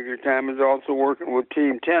that particular time I was also working with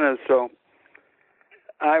team tennis, so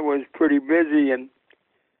I was pretty busy, and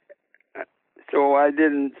so I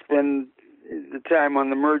didn't spend the time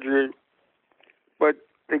on the merger. But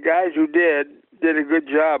the guys who did a good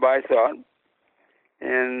job, I thought,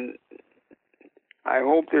 and I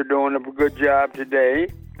hope they're doing a good job today,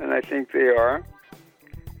 and I think they are.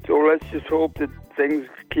 So let's just hope that things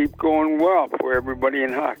keep going well for everybody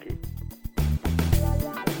in hockey.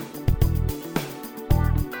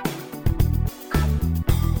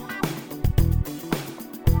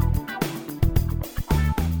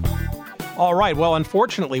 All right. Well,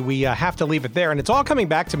 unfortunately, we have to leave it there, and it's all coming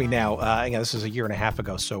back to me now. This is a year and a half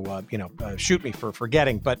ago, so shoot me for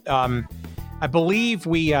forgetting. But I believe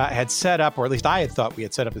we had set up, or at least I had thought we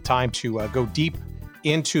had set up the time to go deep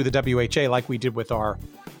into the WHA, like we did with our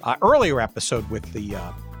earlier episode with the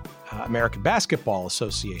American Basketball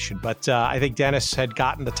Association. But I think Dennis had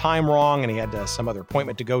gotten the time wrong, and he had some other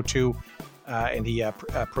appointment to go to, and he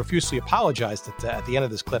profusely apologized at the end of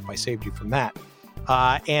this clip. I saved you from that.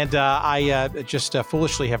 I just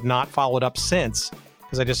foolishly have not followed up since,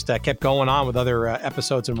 because I just kept going on with other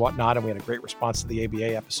episodes and whatnot, and we had a great response to the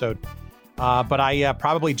ABA episode. But I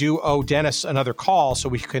probably do owe Dennis another call so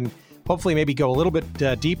we can hopefully maybe go a little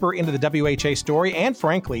bit deeper into the WHA story and,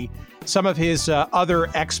 frankly, some of his other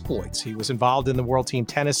exploits. He was involved in the World Team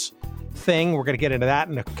Tennis thing. We're going to get into that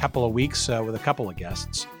in a couple of weeks with a couple of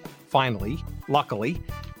guests, finally, luckily.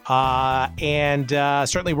 And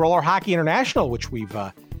certainly Roller Hockey International, which we've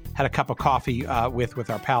had a cup of coffee with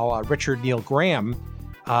our pal Richard Neil Graham.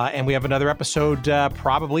 And we have another episode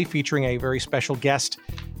probably featuring a very special guest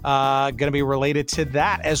going to be related to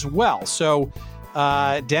that as well. So,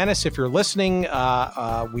 Dennis, if you're listening,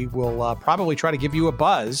 we will probably try to give you a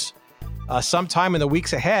buzz sometime in the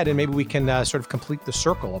weeks ahead, and maybe we can sort of complete the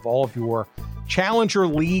circle of all of your Challenger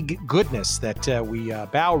League goodness that we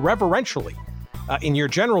bow reverentially in your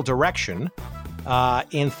general direction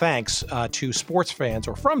in thanks to sports fans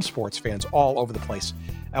or from sports fans all over the place.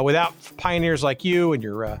 Without pioneers like you and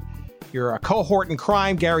your cohort in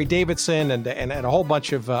crime, Gary Davidson, and a whole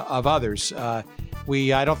bunch of others, I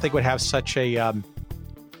don't think would have such an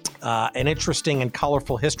interesting and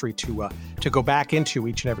colorful history to go back into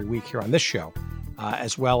each and every week here on this show,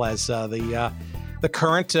 as well as the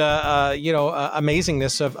current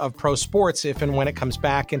amazingness of pro sports if and when it comes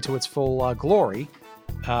back into its full glory.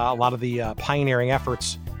 A lot of the pioneering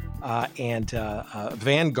efforts and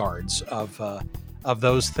vanguards of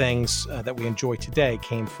those things that we enjoy today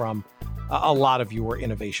came from a lot of your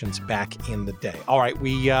innovations back in the day. All right,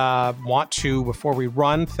 we want to, before we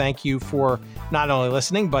run, thank you for not only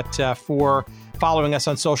listening, but for following us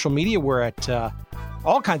on social media. We're at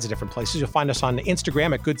all kinds of different places. You'll find us on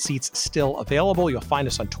Instagram at Good Seats Still Available. You'll find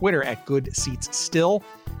us on Twitter at Good Seats Still.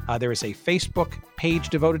 There is a Facebook page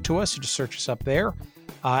devoted to us, so just search us up there.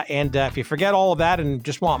 And if you forget all of that and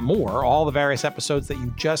just want more, all the various episodes that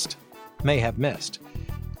you just may have missed,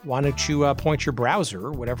 why don't you point your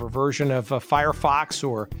browser, whatever version of Firefox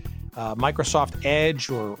or Microsoft Edge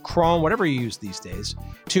or Chrome, whatever you use these days,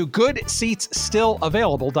 to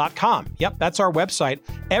goodseatsstillavailable.com. Yep, that's our website.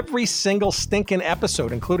 Every single stinking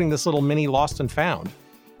episode, including this little mini Lost and Found,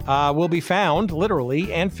 will be found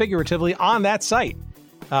literally and figuratively on that site.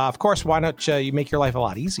 Of course, why don't you make your life a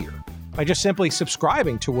lot easier by just simply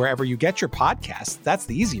subscribing to wherever you get your podcasts? That's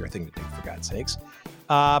the easier thing to do, for God's sakes.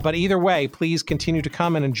 But either way, please continue to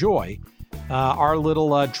come and enjoy our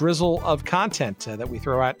little drizzle of content that we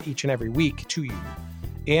throw out each and every week to you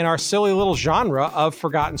in our silly little genre of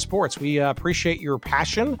forgotten sports. We appreciate your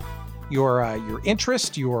passion, your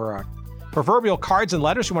interest, your proverbial cards and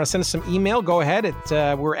letters. You want to send us some email, go ahead.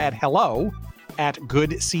 We're at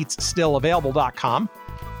hello@goodseatsstillavailable.com.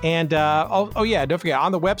 And, yeah, don't forget,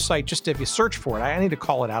 on the website, just if you search for it, I need to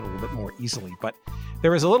call it out a little bit more easily, but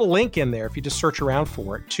there is a little link in there, if you just search around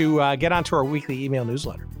for it, to get onto our weekly email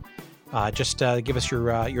newsletter. Just give us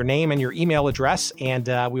your name and your email address, and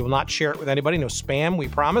we will not share it with anybody. No spam, we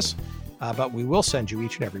promise, but we will send you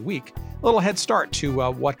each and every week a little head start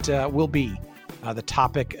to what will be the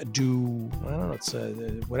topic du, I don't know, it's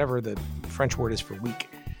whatever the French word is for week,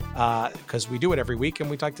 because we do it every week, and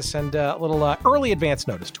we'd like to send a little early advance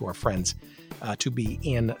notice to our friends to be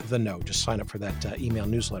in the know. Just sign up for that email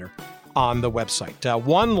newsletter on the website.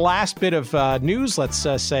 One last bit of news, let's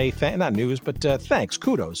say, not news, but thanks,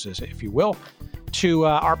 kudos, if you will, to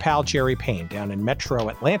our pal Jerry Payne down in Metro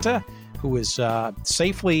Atlanta, who is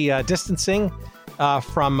safely distancing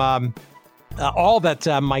from all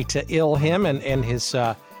that might ill him and his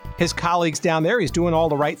colleagues down there. He's doing all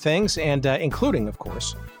the right things, and including, of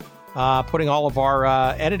course, putting all of our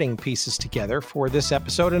editing pieces together for this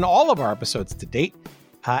episode and all of our episodes to date.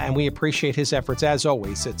 And we appreciate his efforts, as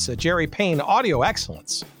always. It's Jerry Payne, Audio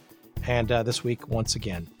Excellence. And this week, once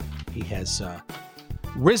again, he has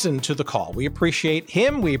risen to the call. We appreciate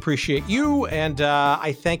him. We appreciate you. And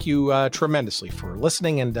I thank you tremendously for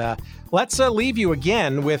listening. And let's leave you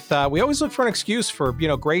again with, we always look for an excuse for,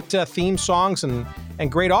 great theme songs and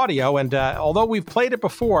great audio. And although we've played it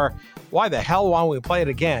before, why the hell won't we play it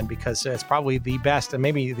again? Because it's probably the best and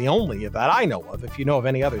maybe the only that I know of. If you know of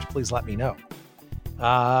any others, please let me know.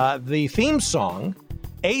 The theme song,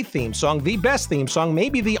 the best theme song,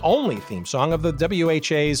 maybe the only theme song of the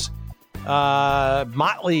WHA's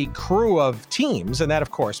motley crew of teams, and that, of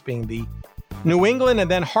course, being the New England and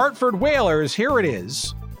then Hartford Whalers. Here it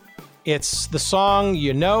is. It's the song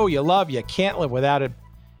you know, you love, you can't live without it.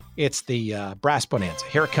 It's the Brass Bonanza.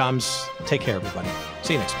 Here it comes. Take care, everybody.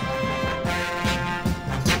 See you next week.